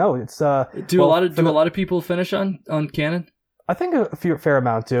 dude, no. It's Do a lot of people finish on Cannon? I think a fair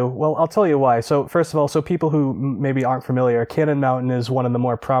amount do. Well, I'll tell you why. So first of all, people who maybe aren't familiar, Cannon Mountain is one of the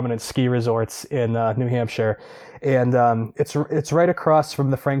more prominent ski resorts in New Hampshire, and it's right across from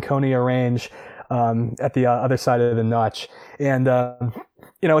the Franconia Range at the other side of the Notch. And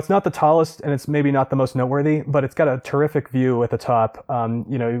it's not the tallest, and it's maybe not the most noteworthy, but it's got a terrific view at the top.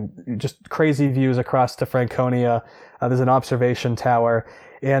 Just crazy views across to Franconia. There's an observation tower.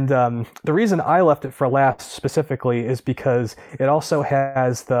 And the reason I left it for last specifically is because it also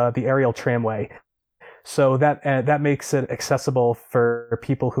has the aerial tramway. So that makes it accessible for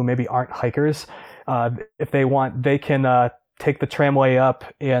people who maybe aren't hikers. If they want, they can take the tramway up.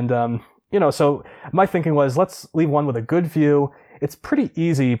 And, so my thinking was, let's leave one with a good view. It's pretty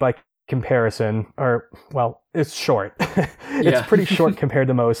easy by comparison, it's short. It's pretty short compared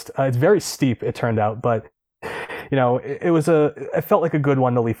to most. It's very steep, it turned out, but it felt like a good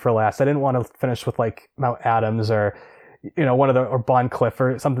one to leave for last. I didn't want to finish with like Mount Adams or, or Bond Cliff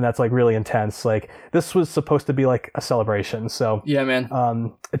or something that's like really intense. Like this was supposed to be like a celebration. So yeah,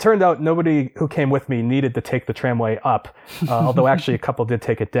 man. It turned out nobody who came with me needed to take the tramway up, although actually a couple did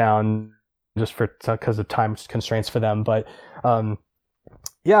take it down just because of time constraints for them. But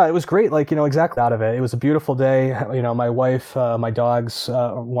yeah, it was great. Like, exactly out of it. It was a beautiful day. My wife, my dogs,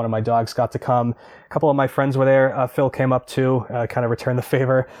 one of my dogs got to come. A couple of my friends were there. Phil came up too, kind of returned the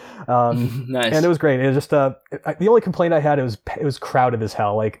favor. Nice. And it was great. It was just, the only complaint I had, it was crowded as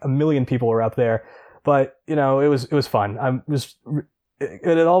hell. Like 1 million people were up there, but it was fun. It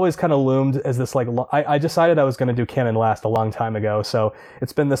had always kind of loomed as this like, I decided I was going to do Cannon last a long time ago. So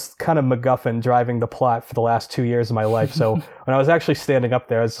it's been this kind of MacGuffin driving the plot for the last 2 years of my life. So when I was actually standing up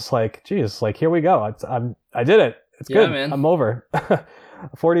there, I was just like, geez, like, here we go. I did it. It's good. Man. I'm over.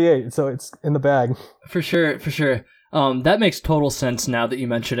 48. So it's in the bag. For sure. That makes total sense now that you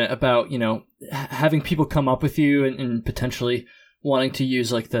mention it about, having people come up with you and potentially wanting to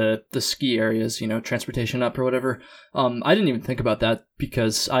use like the ski areas, transportation up or whatever. I didn't even think about that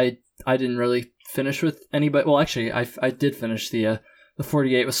because I didn't really finish with anybody. Well, actually, I did finish the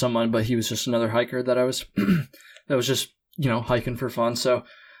 48 with someone, but he was just another hiker that I was that was just hiking for fun. So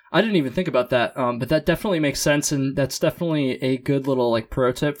I didn't even think about that. But that definitely makes sense, and that's definitely a good little like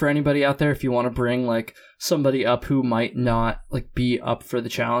pro tip for anybody out there if you want to bring like somebody up who might not like be up for the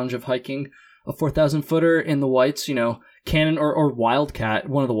challenge of hiking a 4,000 footer in the whites, Cannon or Wildcat,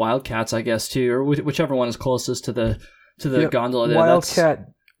 one of the Wildcats, I guess, too, or whichever one is closest to the gondola there.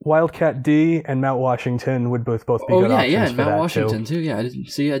 Wildcat D and Mount Washington would both be good options. And Mount Washington too. Yeah, I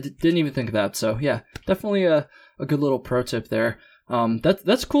didn't even think of that. So yeah, definitely a good little pro tip there.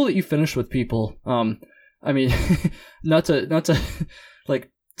 That's cool that you finished with people. I mean, not to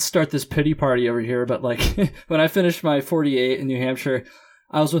like start this pity party over here, but like when I finished my 48 in New Hampshire,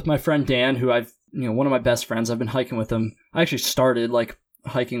 I was with my friend Dan, who one of my best friends. I've been hiking with him. I actually started like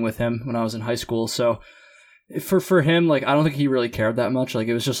hiking with him when I was in high school. So for him, like, I don't think he really cared that much. Like,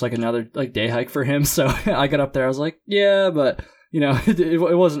 it was just like another like day hike for him. So I got up there. I was like, yeah, but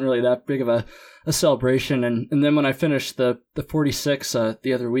it wasn't really that big of a celebration. And then when I finished the 46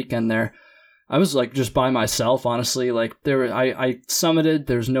 the other weekend there, I was like just by myself, honestly. Like I summited.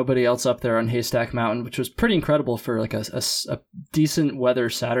 There's nobody else up there on Haystack Mountain, which was pretty incredible for like a decent weather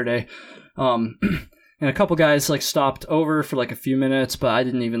Saturday. And a couple guys like stopped over for like a few minutes, but I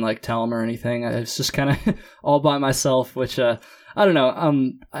didn't even like tell them or anything. I was just kind of all by myself, which I don't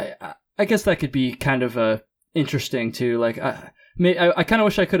know. I guess that could be kind of interesting too. Like I kind of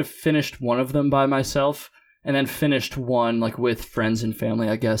wish I could have finished one of them by myself and then finished one like with friends and family,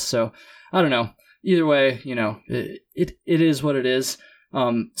 I guess. So I don't know. Either way, you know, it is what it is.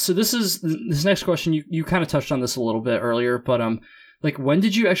 So this next question, you kind of touched on this a little bit earlier, but like, when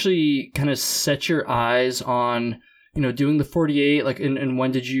did you actually kind of set your eyes on, you know, doing the 48? Like, and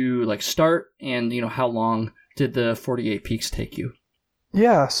when did you like start? And, you know, how long did the 48 peaks take you?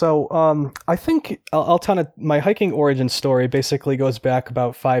 Yeah, so I think I'll tell you my hiking origin story basically goes back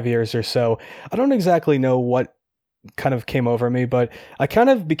about 5 years or so. I don't exactly know what kind of came over me, but I kind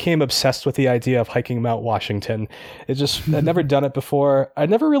of became obsessed with the idea of hiking Mount Washington. I'd never done it before. I'd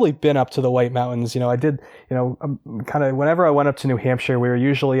never really been up to the White Mountains. You know, I did, you know, kind of whenever I went up to New Hampshire, we were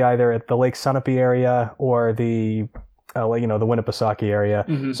usually either at the Lake Sunapee area or the, you know, the Winnipesaukee area.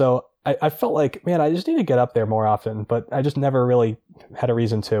 Mm-hmm. So I felt like, man, I just need to get up there more often, but I just never really had a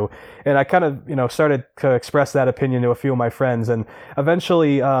reason to. And I kind of, you know, started to express that opinion to a few of my friends. And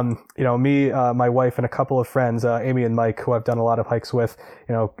eventually, you know, me, my wife, and a couple of friends, Amy and Mike, who I've done a lot of hikes with,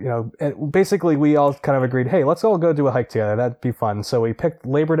 and basically we all kind of agreed, hey, let's all go do a hike together. That'd be fun. So we picked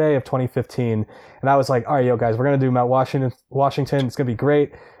Labor Day of 2015. And I was like, all right, yo, guys, we're going to do Mount Washington. It's going to be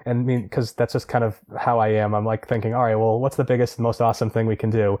great. And I mean, because that's just kind of how I am. I'm like thinking, all right, well, what's the biggest and most awesome thing we can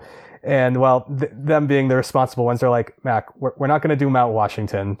do? And well, them being the responsible ones, they're like, Mac, we're not going to do Mount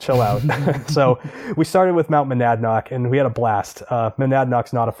Washington. Chill out. So we started with Mount Monadnock, and we had a blast.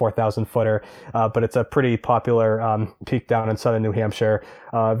 Monadnock's not a 4,000 footer, but it's a pretty popular peak down in southern New Hampshire.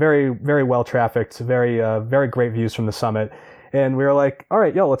 Very, very well trafficked. Very great views from the summit. And we were like, all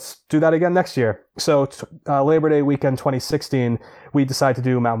right, yo, let's do that again next year. So Labor Day weekend 2016, we decided to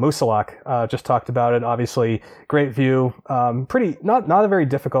do Mount Moosilauke. Just talked about it. Obviously, great view. Pretty not a very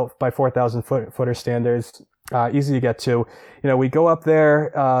difficult by 4,000 footer standards. Easy to get to. You know, we go up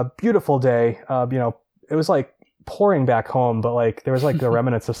there. Beautiful day. You know, it was like pouring back home, but like there was like the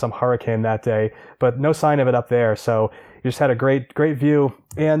remnants of some hurricane that day, but no sign of it up there. So you just had a great view.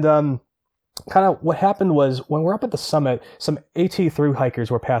 And kind of what happened was when we're up at the summit, some AT through hikers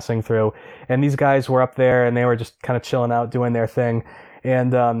were passing through, and these guys were up there and they were just kind of chilling out, doing their thing.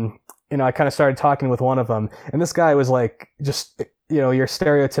 And, you know, I kind of started talking with one of them, and this guy was like, just, you know, your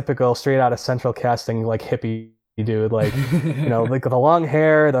stereotypical straight out of Central Casting, like hippie dude, like, you know, like the long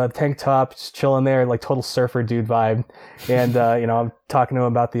hair, the tank top, just chilling there, like total surfer dude vibe. And, you know, I'm talking to him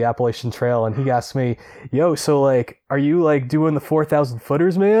about the Appalachian Trail, and he asked me, yo, so like, are you like doing the 4,000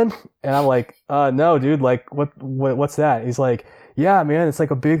 footers, man? And I'm like, no, dude, like, what's that? He's like, yeah, man, it's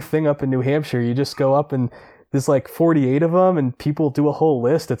like a big thing up in New Hampshire. You just go up and there's like 48 of them, and people do a whole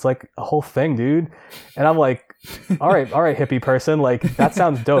list. It's like a whole thing, dude. And I'm like, all right, hippie person. Like, that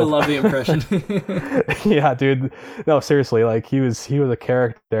sounds dope. I love the impression. Yeah, dude. No, seriously, like he was a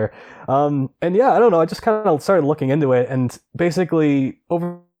character. And yeah, I don't know. I just kind of started looking into it, and basically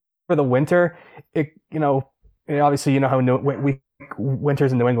over the winter, it, you know, obviously, you know how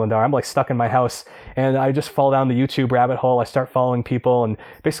winters in New England are. I'm like stuck in my house, and I just fall down the YouTube rabbit hole. I start following people, and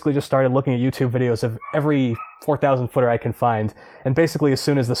basically just started looking at YouTube videos of every 4,000 footer I can find. And basically, as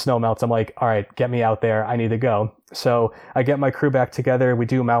soon as the snow melts, I'm like, all right, get me out there. I need to go. So I get my crew back together. We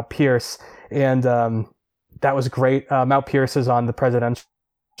do Mount Pierce, and that was great. Mount Pierce is on the Presidential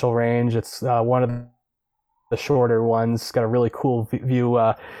Range. It's one of the shorter ones. Got a really cool view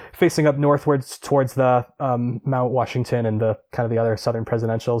facing up northwards towards the Mount Washington and the kind of the other southern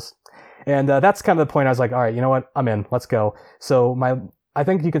presidentials. And that's kind of the point. I was like, all right, you know what? I'm in. Let's go. So I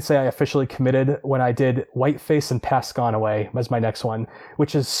think you could say I officially committed when I did Whiteface and Pasconaway as my next one,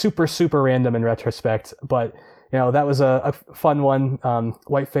 which is super, super random in retrospect. But, you know, that was a fun one.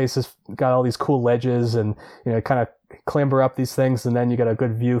 Whiteface has got all these cool ledges, and, you know, kind of clamber up these things, and then you get a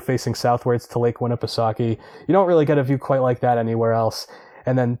good view facing southwards to Lake Winnipesaukee. You don't really get a view quite like that anywhere else.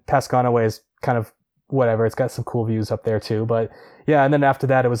 And then Pasconaway is kind of whatever. It's got some cool views up there too. But yeah, and then after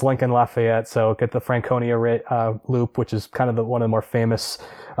that, it was Lincoln Lafayette. So get the Franconia Loop, which is kind of one of the more famous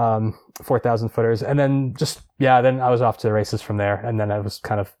 4,000 footers. And then then I was off to the races from there. And then I was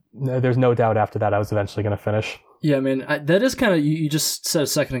kind of, there's no doubt after that I was eventually going to finish. Yeah, I mean, that is kind of, you just said a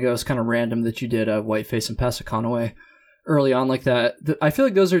second ago, it's kind of random that you did Whiteface and Pasconaway early on like that. I feel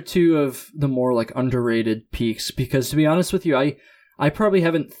like those are two of the more like underrated peaks, because to be honest with you, I probably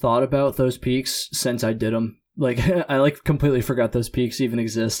haven't thought about those peaks since I did them. like I like completely forgot those peaks even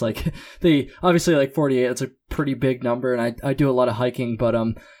exist. Like they obviously like 48. That's a pretty big number, and I do a lot of hiking, but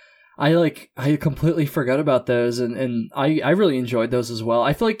I completely forgot about those, and I really enjoyed those as well.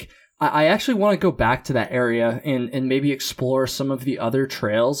 I feel like I actually want to go back to that area and maybe explore some of the other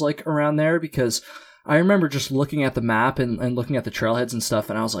trails like around there, because I remember just looking at the map and looking at the trailheads and stuff,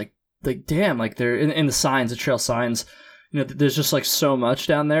 and I was like damn, like they're in the signs, the trail signs. There's just like so much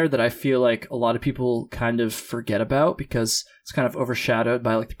down there that I feel like a lot of people kind of forget about because it's kind of overshadowed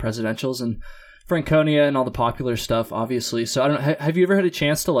by like the presidentials and Franconia and all the popular stuff, obviously. So I don't know, have you ever had a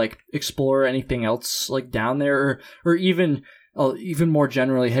chance to like explore anything else like down there, or even more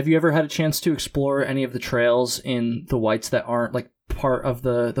generally, have you ever had a chance to explore any of the trails in the Whites that aren't like part of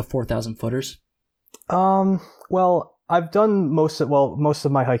the 4,000 footers? Well, I've done most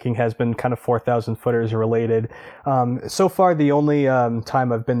of my hiking has been kind of 4,000 footers related. So far, the only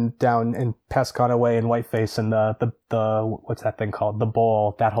time I've been down in Pasconaway and Whiteface and the what's that thing called, the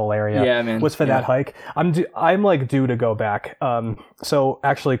bowl, that whole area, yeah, man, was for that hike. I'm like due to go back. So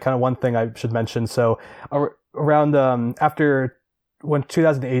actually, kind of one thing I should mention. So around after when the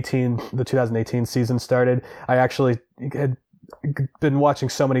 2018 season started, I actually had been watching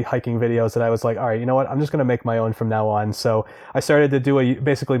so many hiking videos that I was like, all right, you know what? I'm just going to make my own from now on. So I started to do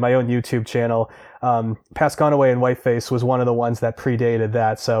basically my own YouTube channel. Pasconaway and Whiteface was one of the ones that predated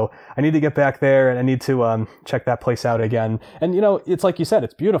that. So I need to get back there and I need to check that place out again. And, it's like you said,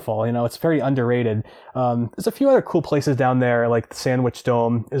 it's beautiful. It's very underrated. There's a few other cool places down there, like the Sandwich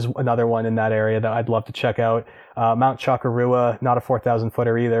Dome is another one in that area that I'd love to check out. Mount Chocorua, not a 4,000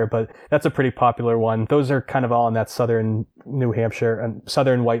 footer either, but that's a pretty popular one. Those are kind of all in that southern New Hampshire and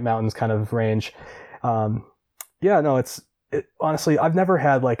southern White Mountains kind of range. Honestly, I've never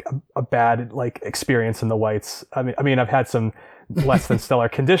had like a bad like experience in the Whites. I mean, I've had some less than stellar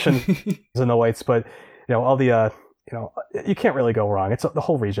conditions in the Whites, but all the you can't really go wrong. The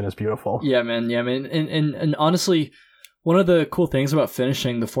whole region is beautiful. Yeah, man. And honestly, one of the cool things about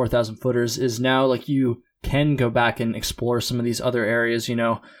finishing the 4,000 footers is now like you can go back and explore some of these other areas,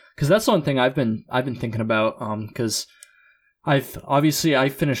 because that's one thing I've been thinking about, because I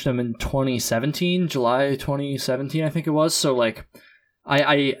finished them in 2017, July 2017, I think it was. So like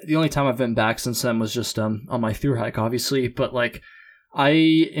I the only time I've been back since then was just on my through hike, obviously, but like I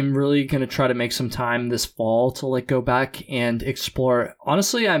am really going to try to make some time this fall to like go back and explore.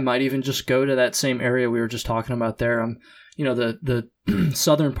 Honestly, I might even just go to that same area we were just talking about there. The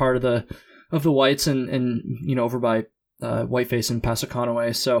southern part of the Whites and over by Whiteface and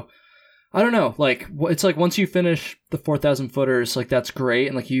Pasconaway. So I don't know, like it's like once you finish the 4,000 footers, like that's great,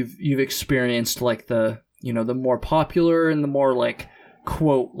 and like you've experienced like the the more popular and the more like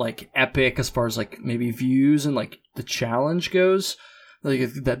quote like epic as far as like maybe views and like the challenge goes, like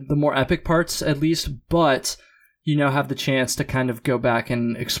that the more epic parts at least, but you now have the chance to kind of go back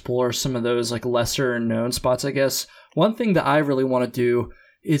and explore some of those like lesser known spots, I guess. One thing that I really want to do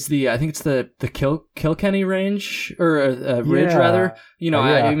is I think it's the Kilkenny range or ridge rather.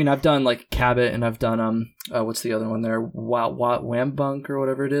 I mean I've done like Cabot and I've done what's the other one there? Wambunk or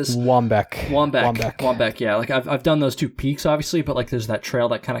whatever it is. Wambeck. Yeah, like I've done those two peaks obviously, but like there's that trail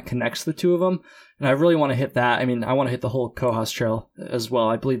that kind of connects the two of them, and I really want to hit that. I mean I want to hit the whole Cohos Trail as well.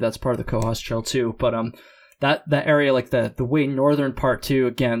 I believe that's part of the Cohos Trail too, but that area like the way northern part too,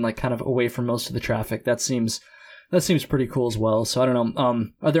 again like kind of away from most of the traffic. That seems pretty cool as well. So I don't know.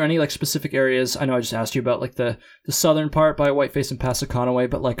 Are there any like specific areas? I know I just asked you about like the southern part by Whiteface and Pasconaway,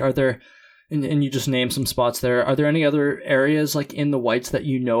 but like are there, and you just named some spots there, are there any other areas like in the Whites that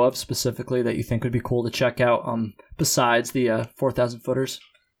you know of specifically that you think would be cool to check out besides the 4,000 footers?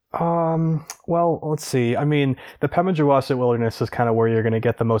 Well, let's see. I mean, the Pemigewasset Wilderness is kind of where you're going to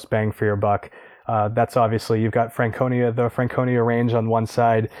get the most bang for your buck. That's obviously, you've got the Franconia Range on one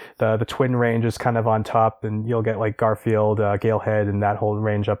side, the Twin Range is kind of on top, and you'll get like Garfield, Galehead, and that whole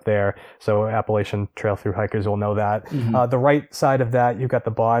range up there. So Appalachian Trail through hikers will know that. Mm-hmm. The right side of that, you've got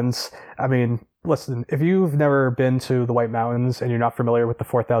the Bonds. I mean, listen, if you've never been to the White Mountains and you're not familiar with the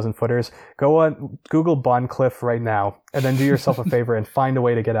 4,000 footers, go on Google Bond Cliff right now, and then do yourself a favor and find a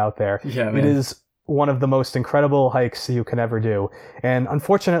way to get out there. Yeah, man. It is one of the most incredible hikes you can ever do. And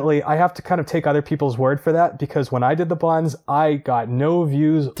unfortunately, I have to kind of take other people's word for that, because when I did the Bonds, I got no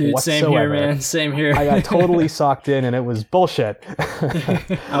views whatsoever. Same here, man. Same here. I got totally socked in, and it was bullshit.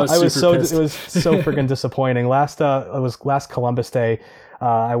 I was super pissed. It was so freaking disappointing. It was last Columbus Day.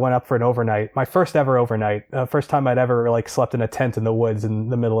 I went up for an overnight, my first ever overnight, first time I'd ever like slept in a tent in the woods in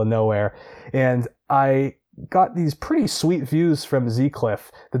the middle of nowhere. And I got these pretty sweet views from Z-Cliff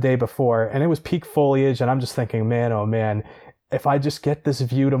the day before, and it was peak foliage, and I'm just thinking, man, oh man, if I just get this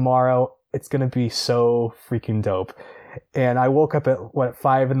view tomorrow, it's going to be so freaking dope. And I woke up at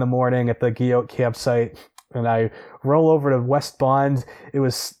 5 a.m. at the Guyot campsite, and I roll over to West Bond. It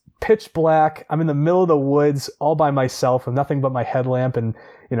was pitch black. I'm in the middle of the woods all by myself with nothing but my headlamp and,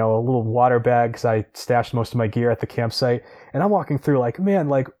 a little water bag because I stashed most of my gear at the campsite. And I'm walking through like, man,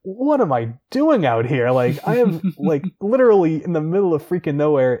 like, what am I doing out here? Like, I am like literally in the middle of freaking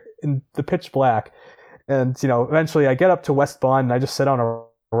nowhere in the pitch black. And, eventually I get up to West Bond and I just sit on a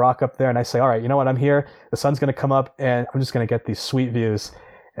rock up there and I say, all right, you know what? I'm here. The sun's going to come up and I'm just going to get these sweet views.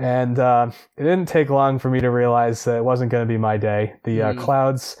 And it didn't take long for me to realize that it wasn't going to be my day. The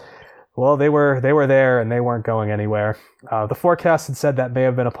clouds, well, they were there and they weren't going anywhere. The forecast had said that may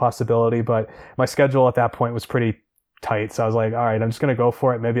have been a possibility, but my schedule at that point was pretty tight. So I was like, all right, I'm just going to go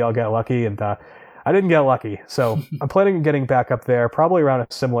for it. Maybe I'll get lucky. And I didn't get lucky. So I'm planning on getting back up there probably around a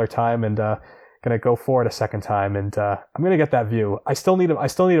similar time and going to go for it a second time. And I'm going to get that view. I still need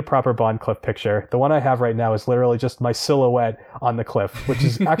a proper Bond Cliff picture. The one I have right now is literally just my silhouette on the cliff, which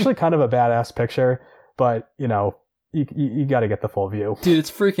is actually kind of a badass picture, but you got to get the full view. Dude,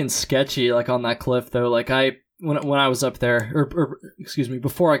 it's freaking sketchy, like on that cliff though. Like when I was up there, or excuse me,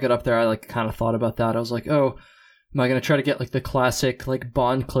 before I got up there, I like kind of thought about that. I was like, oh, am I going to try to get like the classic like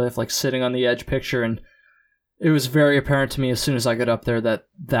Bond Cliff, like sitting on the edge picture? And it was very apparent to me as soon as I got up there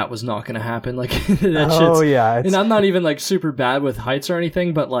that was not going to happen. Like that shit's, yeah. And I'm not even like super bad with heights or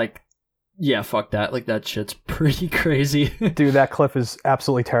anything, but like, yeah, fuck that. Like that shit's pretty crazy. Dude, that cliff is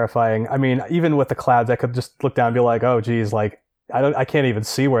absolutely terrifying. I mean, even with the clouds, I could just look down and be like, oh geez, like I can't even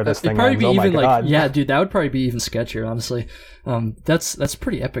see where this thing ends. Oh my God. Yeah, dude, that would probably be even sketchier, honestly. That's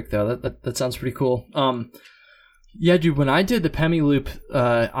pretty epic though. That sounds pretty cool. Yeah, dude, when I did the Pemi Loop,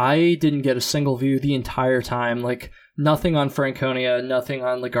 I didn't get a single view the entire time. Like, nothing on Franconia, nothing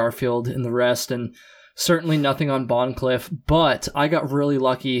on the Garfield and the rest, and certainly nothing on Bond Cliff. But I got really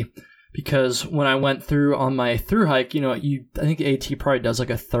lucky because when I went through on my through hike, I think AT probably does like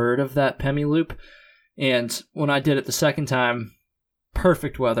a third of that Pemi Loop. And when I did it the second time,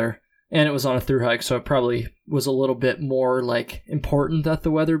 perfect weather. And it was on a through hike, so it probably was a little bit more like important that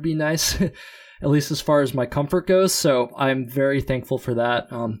the weather be nice. At least as far as my comfort goes, so I'm very thankful for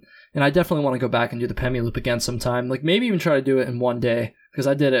that. And I definitely want to go back and do the Pemi Loop again sometime. Like maybe even try to do it in one day, because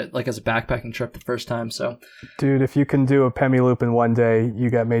I did it like as a backpacking trip the first time. So, dude, if you can do a Pemi Loop in one day,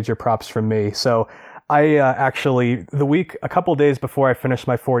 you get major props from me. So I actually, a couple days before I finished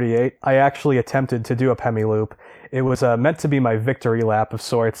my 48, I actually attempted to do a Pemi Loop. It was meant to be my victory lap of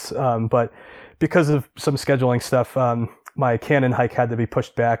sorts, but because of some scheduling stuff, my Cannon hike had to be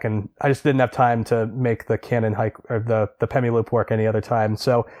pushed back, and I just didn't have time to make the Cannon hike or the Pemi Loop work any other time.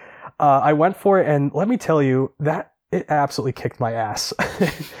 So I went for it, and let me tell you that it absolutely kicked my ass.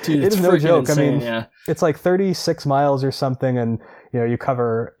 Dude, it's no joke. Insane, I mean, yeah. It's like 36 miles or something, and you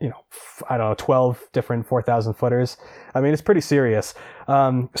cover 12 different 4,000 footers. I mean, it's pretty serious.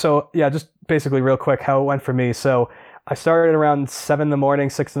 So yeah, just basically real quick how it went for me. So I started around 6 in the morning.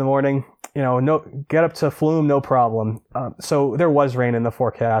 Get up to Flume, no problem. So there was rain in the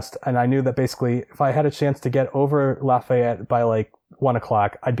forecast, and I knew that basically if I had a chance to get over Lafayette by like 1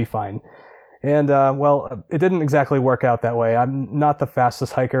 o'clock, I'd be fine. And well, it didn't exactly work out that way. I'm not the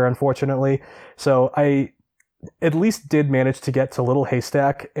fastest hiker, unfortunately. So I at least did manage to get to Little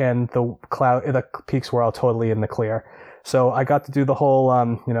Haystack, and the peaks were all totally in the clear. So I got to do the whole,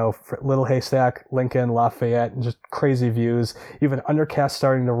 Little Haystack, Lincoln, Lafayette, and just crazy views. Even undercast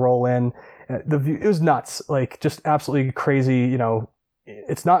starting to roll in. The view, it was nuts, like just absolutely crazy.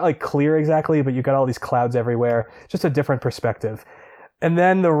 It's not like clear exactly, but you got all these clouds everywhere. Just a different perspective. And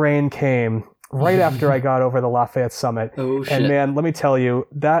then the rain came right after I got over the Lafayette summit. Oh shit! And man, let me tell you,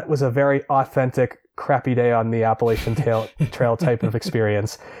 that was a very authentic crappy day on the Appalachian Trail type of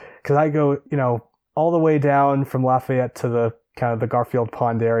experience. Because I go, all the way down from Lafayette to the kind of the Garfield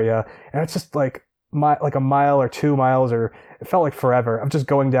Pond area, and it's just like a mile or 2 miles, or it felt like forever. I'm just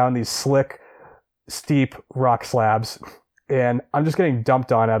going down these slick, steep rock slabs, and I'm just getting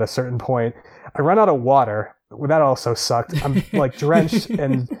dumped on at a certain point. I run out of water. That also sucked. I'm like drenched,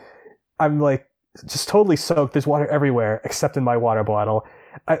 and I'm like just totally soaked. There's water everywhere except in my water bottle.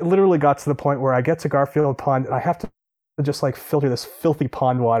 I literally got to the point where I get to Garfield Pond and I have to just like filter this filthy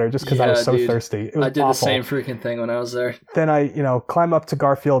pond water just because I was so thirsty. It was I did awful. The same freaking thing when I was there. Then I, climb up to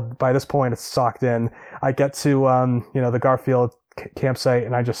Garfield. By this point, it's socked in. I get to, the Garfield campsite,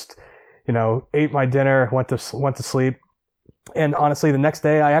 and I just, ate my dinner, went to sleep. And honestly, the next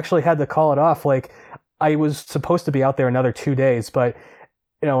day, I actually had to call it off. Like, I was supposed to be out there another 2 days, but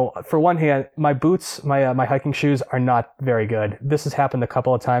for one hand, my boots, my hiking shoes are not very good. This has happened a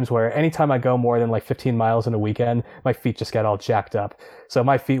couple of times where anytime I go more than like 15 miles in a weekend, my feet just get all jacked up. So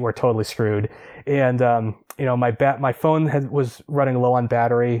my feet were totally screwed. And, my phone was running low on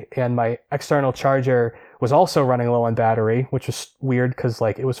battery, and my external charger was also running low on battery, which was weird because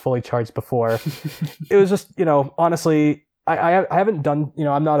like it was fully charged before. It was just, honestly, I haven't done,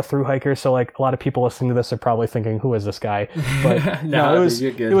 I'm not a through hiker, so like a lot of people listening to this are probably thinking, who is this guy? But no, it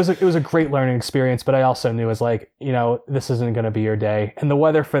was a great learning experience, but I also knew it was like, this isn't going to be your day. And the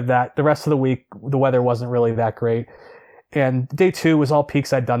weather for the rest of the week, the weather wasn't really that great. And day 2 was all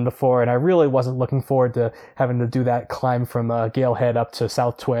peaks I'd done before, and I really wasn't looking forward to having to do that climb from Gale Head up to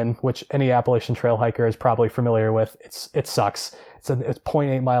South Twin, which any Appalachian Trail hiker is probably familiar with. It sucks. It's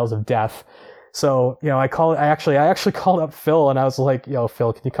 0.8 miles of death. So, I actually called up Phil, and I was like, yo,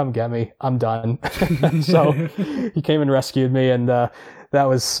 Phil, can you come get me? I'm done. So he came and rescued me, and that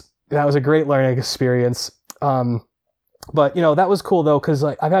was a great learning experience. But that was cool though, because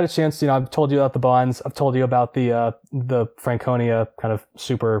like I've had a chance. I've told you about the bonds. I've told you about the Franconia kind of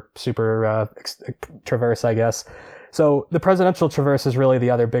super traverse, I guess. So the Presidential Traverse is really the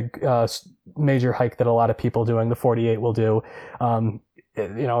other big major hike that a lot of people doing the 48 will do.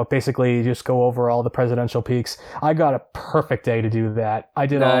 Basically you just go over all the presidential peaks. I got a perfect day to do that. I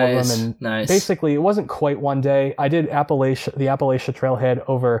did all of them, and basically it wasn't quite one day. I did the Appalachia Trailhead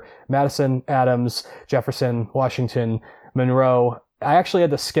over Madison, Adams, Jefferson, Washington, Monroe. I actually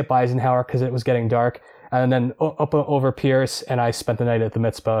had to skip Eisenhower because it was getting dark, and then up over Pierce, and I spent the night at the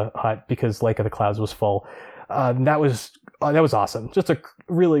Mitzpah hut because Lake of the Clouds was full. That was awesome. Just a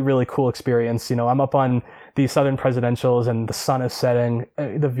really, really cool experience. I'm up on the Southern Presidentials and the sun is setting.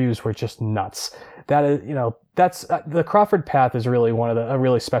 The views were just nuts. That is, that's the Crawford Path is really a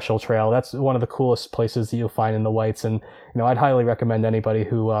really special trail. That's one of the coolest places that you'll find in the Whites. And, I'd highly recommend anybody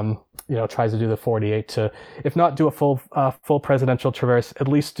who, tries to do the 48 to, if not do a full presidential traverse, at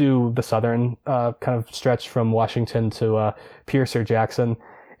least do the Southern, kind of stretch from Washington to, Pierce or Jackson.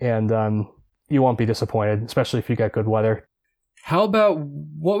 And, you won't be disappointed, especially if you get good weather. How about,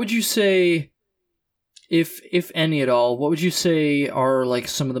 what would you say, if any at all, what would you say are like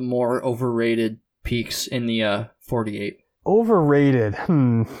some of the more overrated peaks in the 48? Overrated?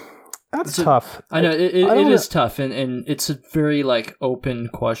 That's tough. I know it is tough, and it's a very like open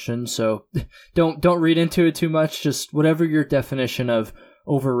question. So don't read into it too much. Just whatever your definition of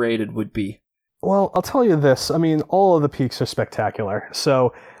overrated would be. Well, I'll tell you this. I mean, all of the peaks are spectacular.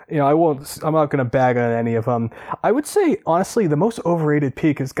 So, I'm not going to bag on any of them. I would say, honestly, the most overrated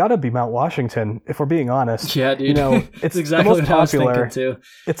peak has got to be Mount Washington, if we're being honest. Yeah, dude. It's exactly the most popular. I was thinking too.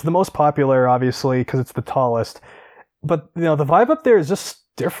 It's the most popular, obviously, because it's the tallest. But, the vibe up there is just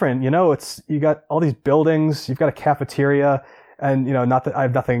different. You got all these buildings, you've got a cafeteria, and, not that I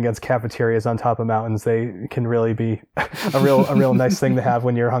have nothing against cafeterias on top of mountains. They can really be a real nice thing to have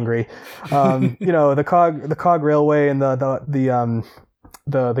when you're hungry. The cog railway and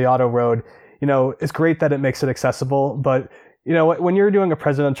the auto road, it's great that it makes it accessible, but when you're doing a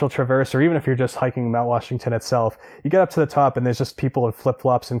presidential traverse, or even if you're just hiking Mount Washington itself, you get up to the top and there's just people in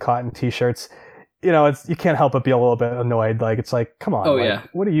flip-flops and cotton t-shirts. You can't help but be a little bit annoyed. Like, it's like, come on,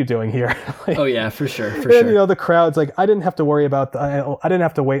 what are you doing here? Like, oh yeah, for sure. And, the crowds, like, I didn't have to worry about I didn't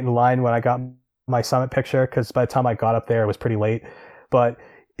have to wait in line when I got my summit picture, because by the time I got up there, it was pretty late. But,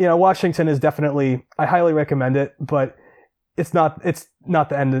 Washington is definitely, I highly recommend it, but it's not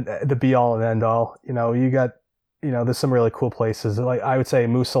the be all and end all. You got, there's some really cool places. Like, I would say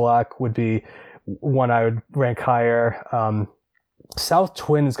Moosilauke would be one I would rank higher. South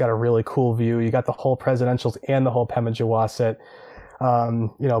Twin has got a really cool view. You got the whole Presidentials and the whole Pemigewasset.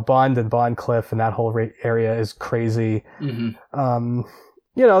 Bond and Bond Cliff and that whole area is crazy. Mm-hmm.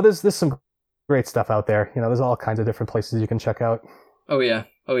 There's some great stuff out there. There's all kinds of different places you can check out. Oh yeah,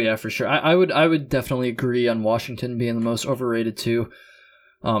 for sure. I would definitely agree on Washington being the most overrated too.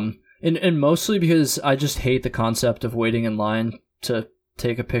 And mostly because I just hate the concept of waiting in line to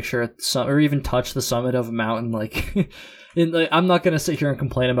take a picture at the summit, or even touch the summit of a mountain. I'm not going to sit here and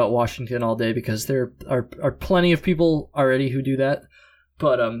complain about Washington all day, because there are plenty of people already who do that.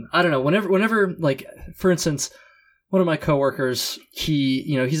 But I don't know. Whenever, like, for instance, one of my coworkers,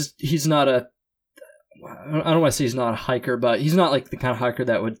 he's not a, I don't want to say he's not a hiker, but he's not like the kind of hiker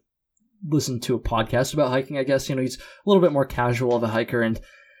that would listen to a podcast about hiking, I guess. He's a little bit more casual of a hiker, and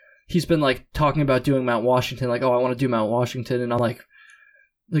he's been like talking about doing Mount Washington, like, oh, I want to do Mount Washington, and I'm like,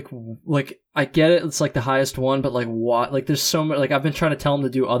 like I get it, it's like the highest one, but like what, like there's so much, like I've been trying to tell them to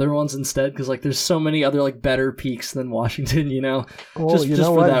do other ones instead, because like there's so many other like better peaks than Washington, you know. Well, just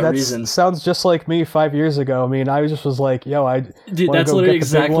for what? that That's, reason. Sounds just like me 5 years ago. I mean, I just was like, yo, dude, that's literally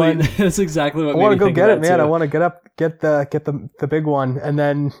exactly that's exactly what I want to go get it, man. Too. I want to get the big one, and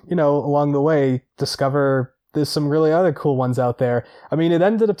then, you know, along the way discover there's some really other cool ones out there. I mean, it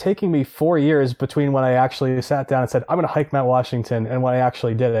ended up taking me 4 years between when I actually sat down and said, I'm going to hike Mount Washington, and when I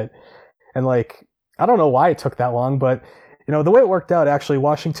actually did it. And like, I don't know why it took that long, but you know, the way it worked out, actually,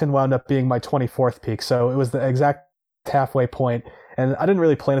 Washington wound up being my 24th peak. So it was the exact halfway point. And I didn't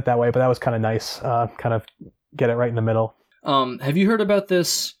really plan it that way, but that was kind of nice. Kind of get it right in the middle. Have you heard about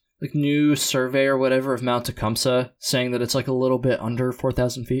this like new survey or whatever of Mount Tecumseh saying that it's like a little bit under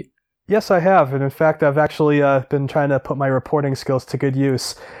 4,000 feet? Yes, I have. And in fact, I've actually been trying to put my reporting skills to good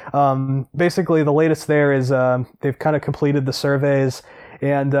use. Basically, the latest there is they've kind of completed the surveys.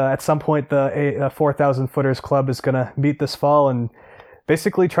 And at some point, the 4,000 Footers Club is going to meet this fall and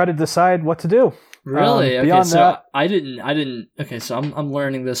basically try to decide what to do. Really? Okay, beyond so that, I didn't. Okay, so I'm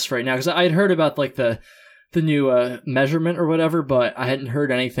learning this right now, because I had heard about like the new measurement or whatever, but I hadn't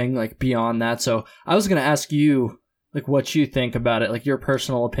heard anything like beyond that. So I was going to ask you like what you think about it, like your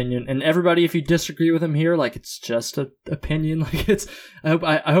personal opinion. And everybody, if you disagree with him here, like it's just an opinion. Like it's.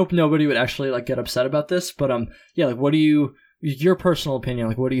 I hope nobody would actually like get upset about this. But yeah, like what do you? Your personal opinion,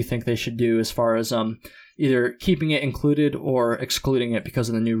 like what do you think they should do as far as either keeping it included or excluding it because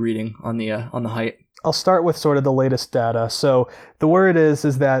of the new reading on the height? I'll start with sort of the latest data. So the word is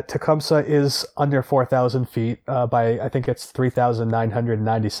that Tecumseh is under 4,000 feet by, I think it's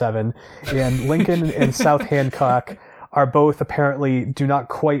 3,997, and Lincoln and South Hancock are both apparently do not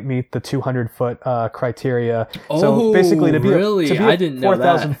quite meet the 200-foot criteria. Oh, so basically, really? I didn't know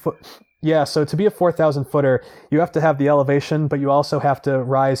that. Yeah, so to be a 4,000 footer, you have to have the elevation, but you also have to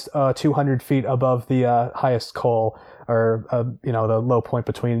rise 200 feet above the highest col, or you know, the low point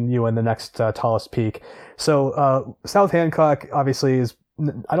between you and the next tallest peak. So South Hancock obviously is.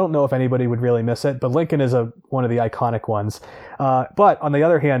 I don't know if anybody would really miss it, but Lincoln is one of the iconic ones. But on the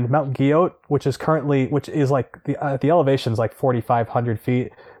other hand, Mount Guyot, which is like the elevation's like 4,500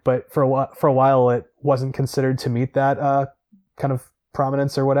 feet, but for a while it wasn't considered to meet that kind of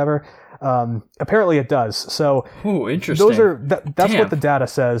prominence or whatever. Apparently it does. So interesting. That's what the data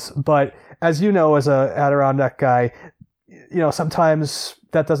says. But as you know, as a Adirondack guy, you know, sometimes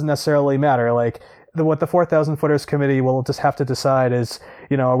that doesn't necessarily matter. Like what the 4,000 Footers Committee will just have to decide is,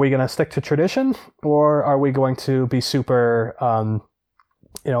 you know, are we going to stick to tradition, or are we going to be super,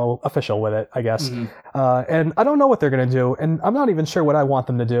 you know, official with it, I guess. Mm-hmm. And I don't know what they're going to do, and I'm not even sure what I want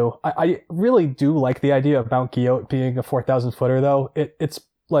them to do. I really do like the idea of Mount Guyot being a 4,000 footer, though. It's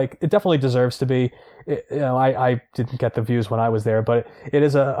like, it definitely deserves to be. You know, I didn't get the views when I was there, but it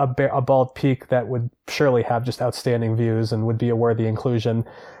is a bald peak that would surely have just outstanding views and would be a worthy inclusion.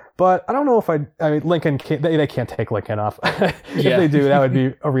 But I don't know if I mean, Lincoln can't, they can't take Lincoln off. If they do, that would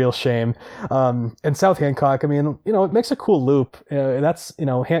be a real shame. And South Hancock, I mean, you know, it makes a cool loop. That's, you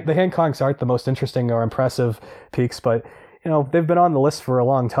know, the Hancocks aren't the most interesting or impressive peaks, but, you know, they've been on the list for a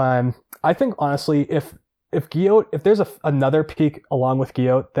long time. I think, honestly, if Guyot, if there's another peak along with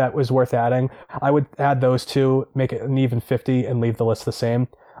Guyot that was worth adding, I would add those two, make it an even 50, and leave the list the same.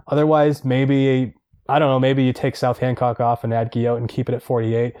 Otherwise, maybe, I don't know, maybe you take South Hancock off and add Guyot and keep it at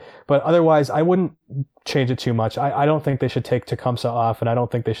 48. But otherwise, I wouldn't change it too much. I don't think they should take Tecumseh off, and I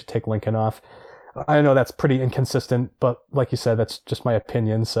don't think they should take Lincoln off. I know that's pretty inconsistent, but like you said, that's just my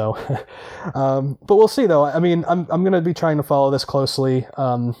opinion. So, but we'll see, though. I mean, I'm going to be trying to follow this closely.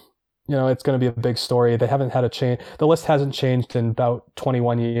 You know, it's going to be a big story. They haven't had a change. The list hasn't changed in about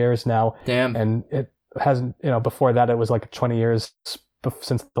 21 years now. Damn. And it hasn't, you know, before that, it was like 20 years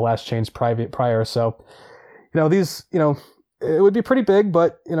since the last change prior. So, you know, these, you know, it would be pretty big,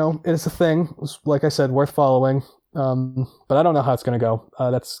 but, you know, it's a thing. It's, like I said, worth following. But I don't know how it's going to go.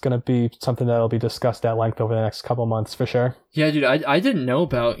 That's going to be something that'll be discussed at length over the next couple of months for sure. Yeah, dude, I didn't know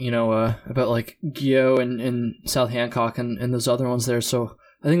about, you know, about like Guyot and South Hancock and those other ones there. So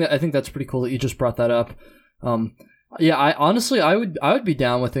I think that's pretty cool that you just brought that up. Yeah, I honestly, I would be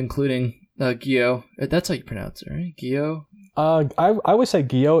down with including Guyot. That's how you pronounce it, right? Guyot? I always say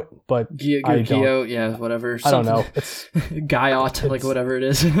Guyot, but Guyot, yeah, whatever. I don't know. It's Guyot, like whatever it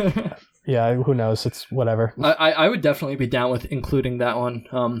is. Yeah, who knows? It's whatever. I would definitely be down with including that one.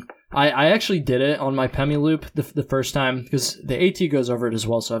 I actually did it on my Pemi loop the first time, because the AT goes over it as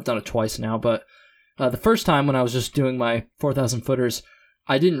well, so I've done it twice now. But the first time when I was just doing my 4,000 footers,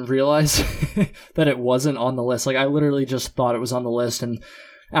 I didn't realize that it wasn't on the list. Like, I literally just thought it was on the list, and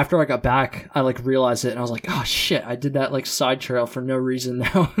after I got back, I like realized it, and I was like, oh shit, I did that like side trail for no reason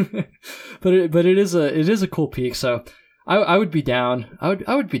now. but it is a cool peak, so I would be down.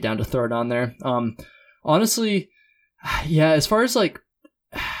 I would be down to throw it on there. Honestly, yeah, as far as like,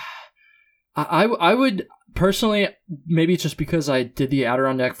 I would personally, maybe it's just because I did the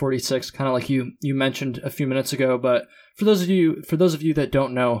Adirondack 46, kind of like you mentioned a few minutes ago. But for those of you that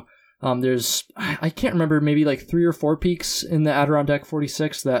don't know, there's, I can't remember, maybe like 3 or 4 peaks in the Adirondack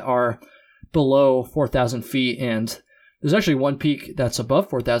 46 that are below 4,000 feet, and there's actually one peak that's above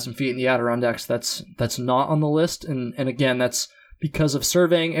 4,000 feet in the Adirondacks that's not on the list, and again, that's because of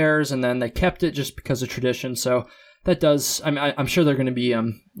surveying errors, and then they kept it just because of tradition. So that does, I'm sure they're going to be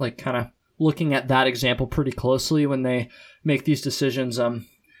like kind of looking at that example pretty closely when they make these decisions,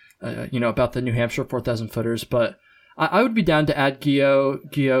 about the New Hampshire 4,000 footers. But I would be down to add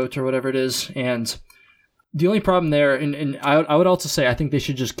Guyot or whatever it is, and the only problem there, and I would also say I think they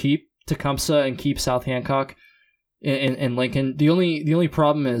should just keep Tecumseh and keep South Hancock in Lincoln. The only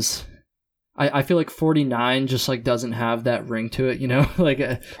problem is I feel like 49 just like doesn't have that ring to it,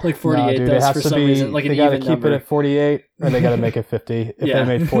 like 48 does for some reason. Like they got to keep it at 48, or they got to make it 50. If they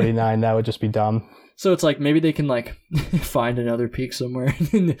made 49, that would just be dumb. So it's like maybe they can like find another peak somewhere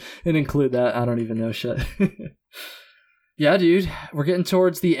and include that. I don't even know shit. Yeah, dude, we're getting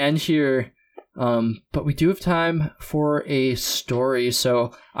towards the end here. But we do have time for a story,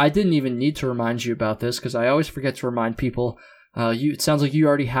 so I didn't even need to remind you about this because I always forget to remind people. It sounds like you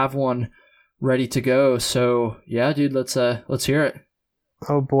already have one ready to go, so yeah, dude, let's hear it.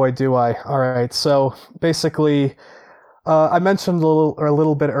 Oh boy, do I! All right, so basically, I mentioned a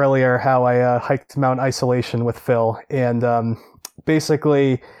little bit earlier how I hiked Mount Isolation with Phil, and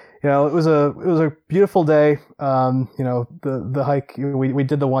basically, it was a beautiful day. The hike, we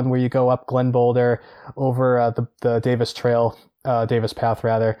did the one where you go up Glen Boulder over the Davis Trail, Davis Path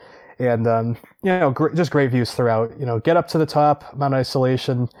rather, and just great views throughout. Get up to the top, Mount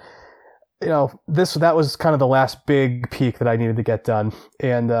Isolation. That was kind of the last big peak that I needed to get done,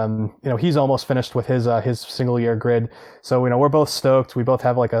 and he's almost finished with his single year grid. So we're both stoked. We both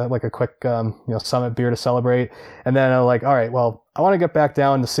have like a quick summit beer to celebrate, and then I'm like, all right, well, I want to get back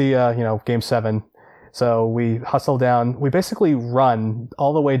down to see Game 7. So we hustle down. We basically run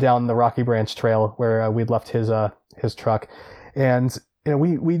all the way down the Rocky Branch Trail where we'd left his truck, and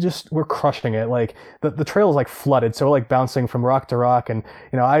we're crushing it. Like the trail is like flooded, so we're like bouncing from rock to rock. And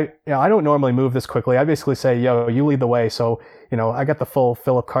I don't normally move this quickly. I basically say, yo, you lead the way. So I got the full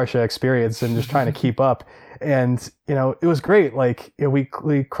Philip Karsha experience and just trying to keep up. And it was great. Like we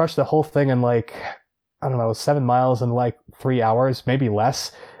crushed the whole thing in like, I don't know, 7 miles in like 3 hours, maybe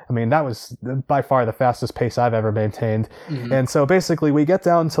less. I mean, that was by far the fastest pace I've ever maintained. Mm-hmm. And so basically we get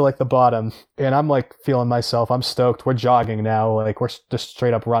down to like the bottom, and I'm like feeling myself. I'm stoked. We're jogging now. Like we're just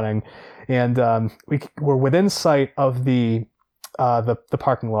straight up running. And we're within sight of the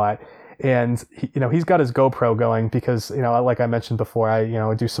parking lot. And he's got his GoPro going because, like I mentioned before,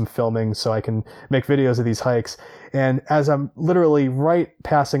 I do some filming so I can make videos of these hikes. And as I'm literally right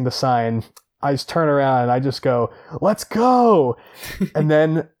passing the sign, I just turn around and I just go, let's go. And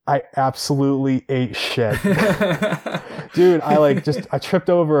then I absolutely ate shit. Dude, I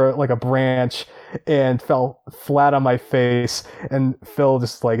tripped over like a branch and fell flat on my face. And Phil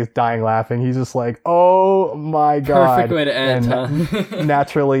just like is dying laughing. He's just like, oh my God. Perfect way to end, and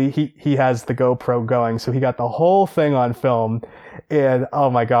naturally he has the GoPro going. So he got the whole thing on film. And oh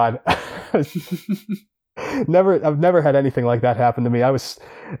my God. I've never had anything like that happen to me. It was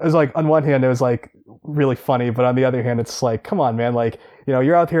like, on one hand, it was like really funny, but on the other hand, it's like, come on, man, like,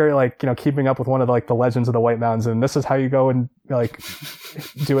 you're out here like, keeping up with one of like the legends of the White Mountains, and this is how you go and like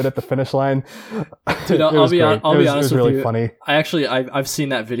do it at the finish line. Dude, I'll be honest with you. It was really funny. I've seen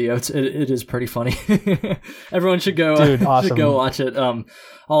that video. It is pretty funny. Everyone should go. Dude, awesome. Should go watch it.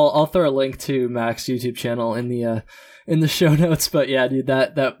 I'll throw a link to Mac's YouTube channel in the show notes. But yeah, dude,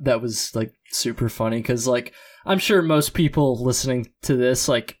 that was like super funny because like I'm sure most people listening to this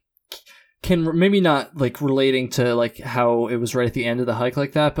like can maybe not like relating to like how it was right at the end of the hike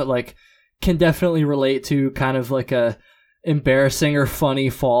like that, but like can definitely relate to kind of like a embarrassing or funny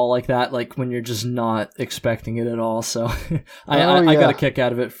fall like that, like when you're just not expecting it at all. So I got a kick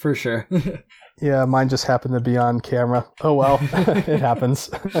out of it for sure. Yeah, mine just happened to be on camera. Oh well, it happens.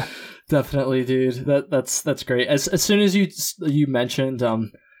 Definitely, dude. That's great. As soon as you mentioned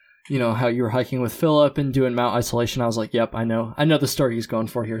how you were hiking with Philip and doing Mount Isolation, I was like, yep, I know the story he's going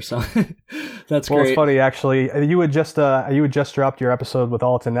for here. So that's great. Well, it's funny actually. You had just dropped your episode with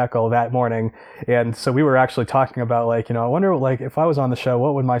Alton Echo that morning, and so we were actually talking about like, I wonder like if I was on the show,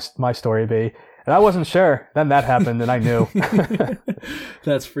 what would my story be? And I wasn't sure. Then that happened, and I knew.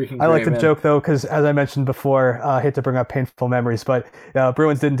 That's freaking great, I like to man. joke, though, because as I mentioned before, I hate to bring up painful memories, but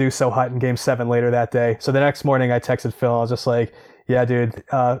Bruins didn't do so hot in Game 7 later that day. So the next morning I texted Phil. I was just like, yeah, dude,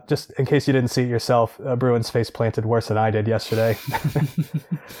 just in case you didn't see it yourself, Bruins face planted worse than I did yesterday.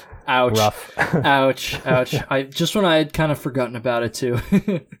 Ouch. Rough. Ouch. Just when I had kind of forgotten about it, too.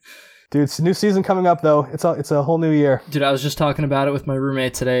 Dude, it's a new season coming up, though. It's a whole new year. Dude, I was just talking about it with my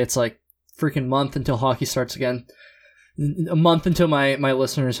roommate today. It's like freaking month until hockey starts again. A month until my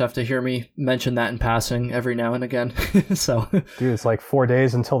listeners have to hear me mention that in passing every now and again. So, dude, it's like 4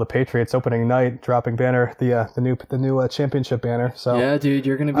 days until the Patriots opening night, dropping banner, the new championship banner. So yeah, dude,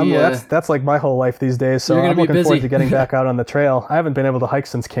 you're gonna be. That's like my whole life these days. So I'm looking forward to getting back out on the trail. I haven't been able to hike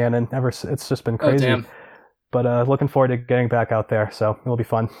since Cannon. It's just been crazy. Oh, damn. But looking forward to getting back out there. So it'll be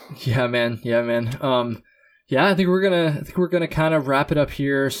fun. Yeah, man. Yeah, I think we're gonna kind of wrap it up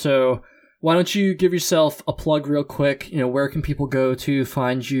here. So why don't you give yourself a plug real quick? Where can people go to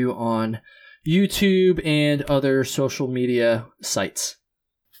find you on YouTube and other social media sites?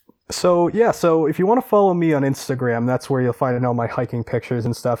 So if you want to follow me on Instagram, that's where you'll find all my hiking pictures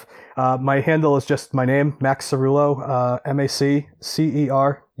and stuff. My handle is just my name, Max Cerullo,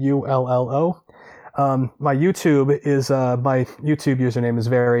 MacCerullo. My YouTube username is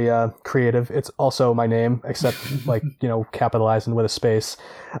very creative. It's also my name, except capitalized and with a space.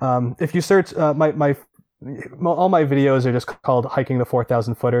 If you search all my videos are just called Hiking the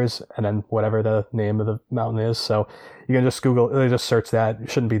 4,000 Footers, and then whatever the name of the mountain is. So you can just search that. It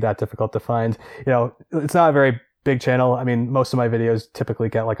shouldn't be that difficult to find. It's not a very big channel. I mean, most of my videos typically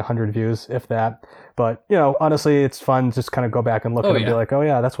get like 100 views, if that. But honestly, it's fun. Just kind of go back and look and be like, oh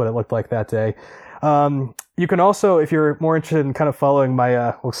yeah, that's what it looked like that day. You can also, if you're more interested in kind of following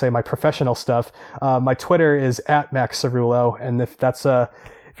my, we'll say my professional stuff, my Twitter is @MaxCerullo. And if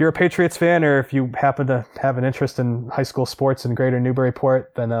you're a Patriots fan, or if you happen to have an interest in high school sports in Greater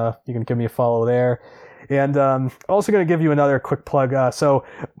Newburyport, then you can give me a follow there. And I'm also going to give you another quick plug. So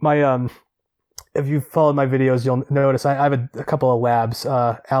my if you've followed my videos, you'll notice I have a couple of labs,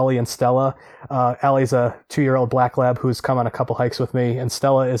 Allie and Stella. Allie's a 2-year-old black lab who's come on a couple hikes with me, and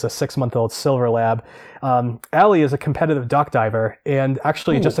Stella is a 6-month-old silver lab. Allie is a competitive duck diver, and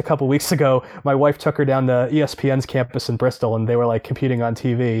actually just a couple weeks ago, my wife took her down to ESPN's campus in Bristol, and they were like competing on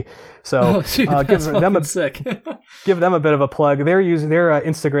TV. So give them a bit of a plug. Their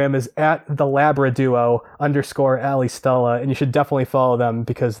Instagram is @thelabraduo_Allie Stella, and you should definitely follow them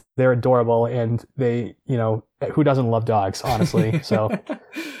because they're adorable, and they, who doesn't love dogs, honestly? So,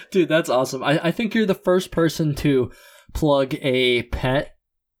 dude, that's awesome. I think you're the first person to plug a pet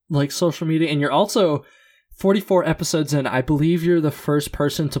social media, and you're also 44 episodes in. I believe you're the first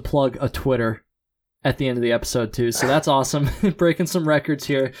person to plug a Twitter at the end of the episode too. So that's awesome. Breaking some records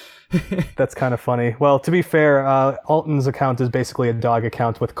here. That's kind of funny. Well, to be fair, Alton's account is basically a dog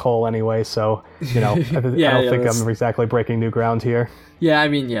account with Cole anyway. So, I don't think I'm exactly breaking new ground here. Yeah, I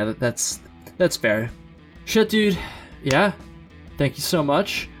mean, that's fair. Shit, dude. Yeah. Thank you so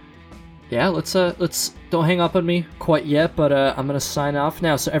much. Yeah, let's don't hang up on me quite yet, but I'm going to sign off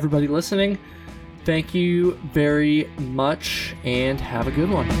now. So everybody listening, thank you very much and have a good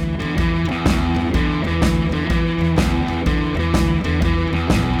one.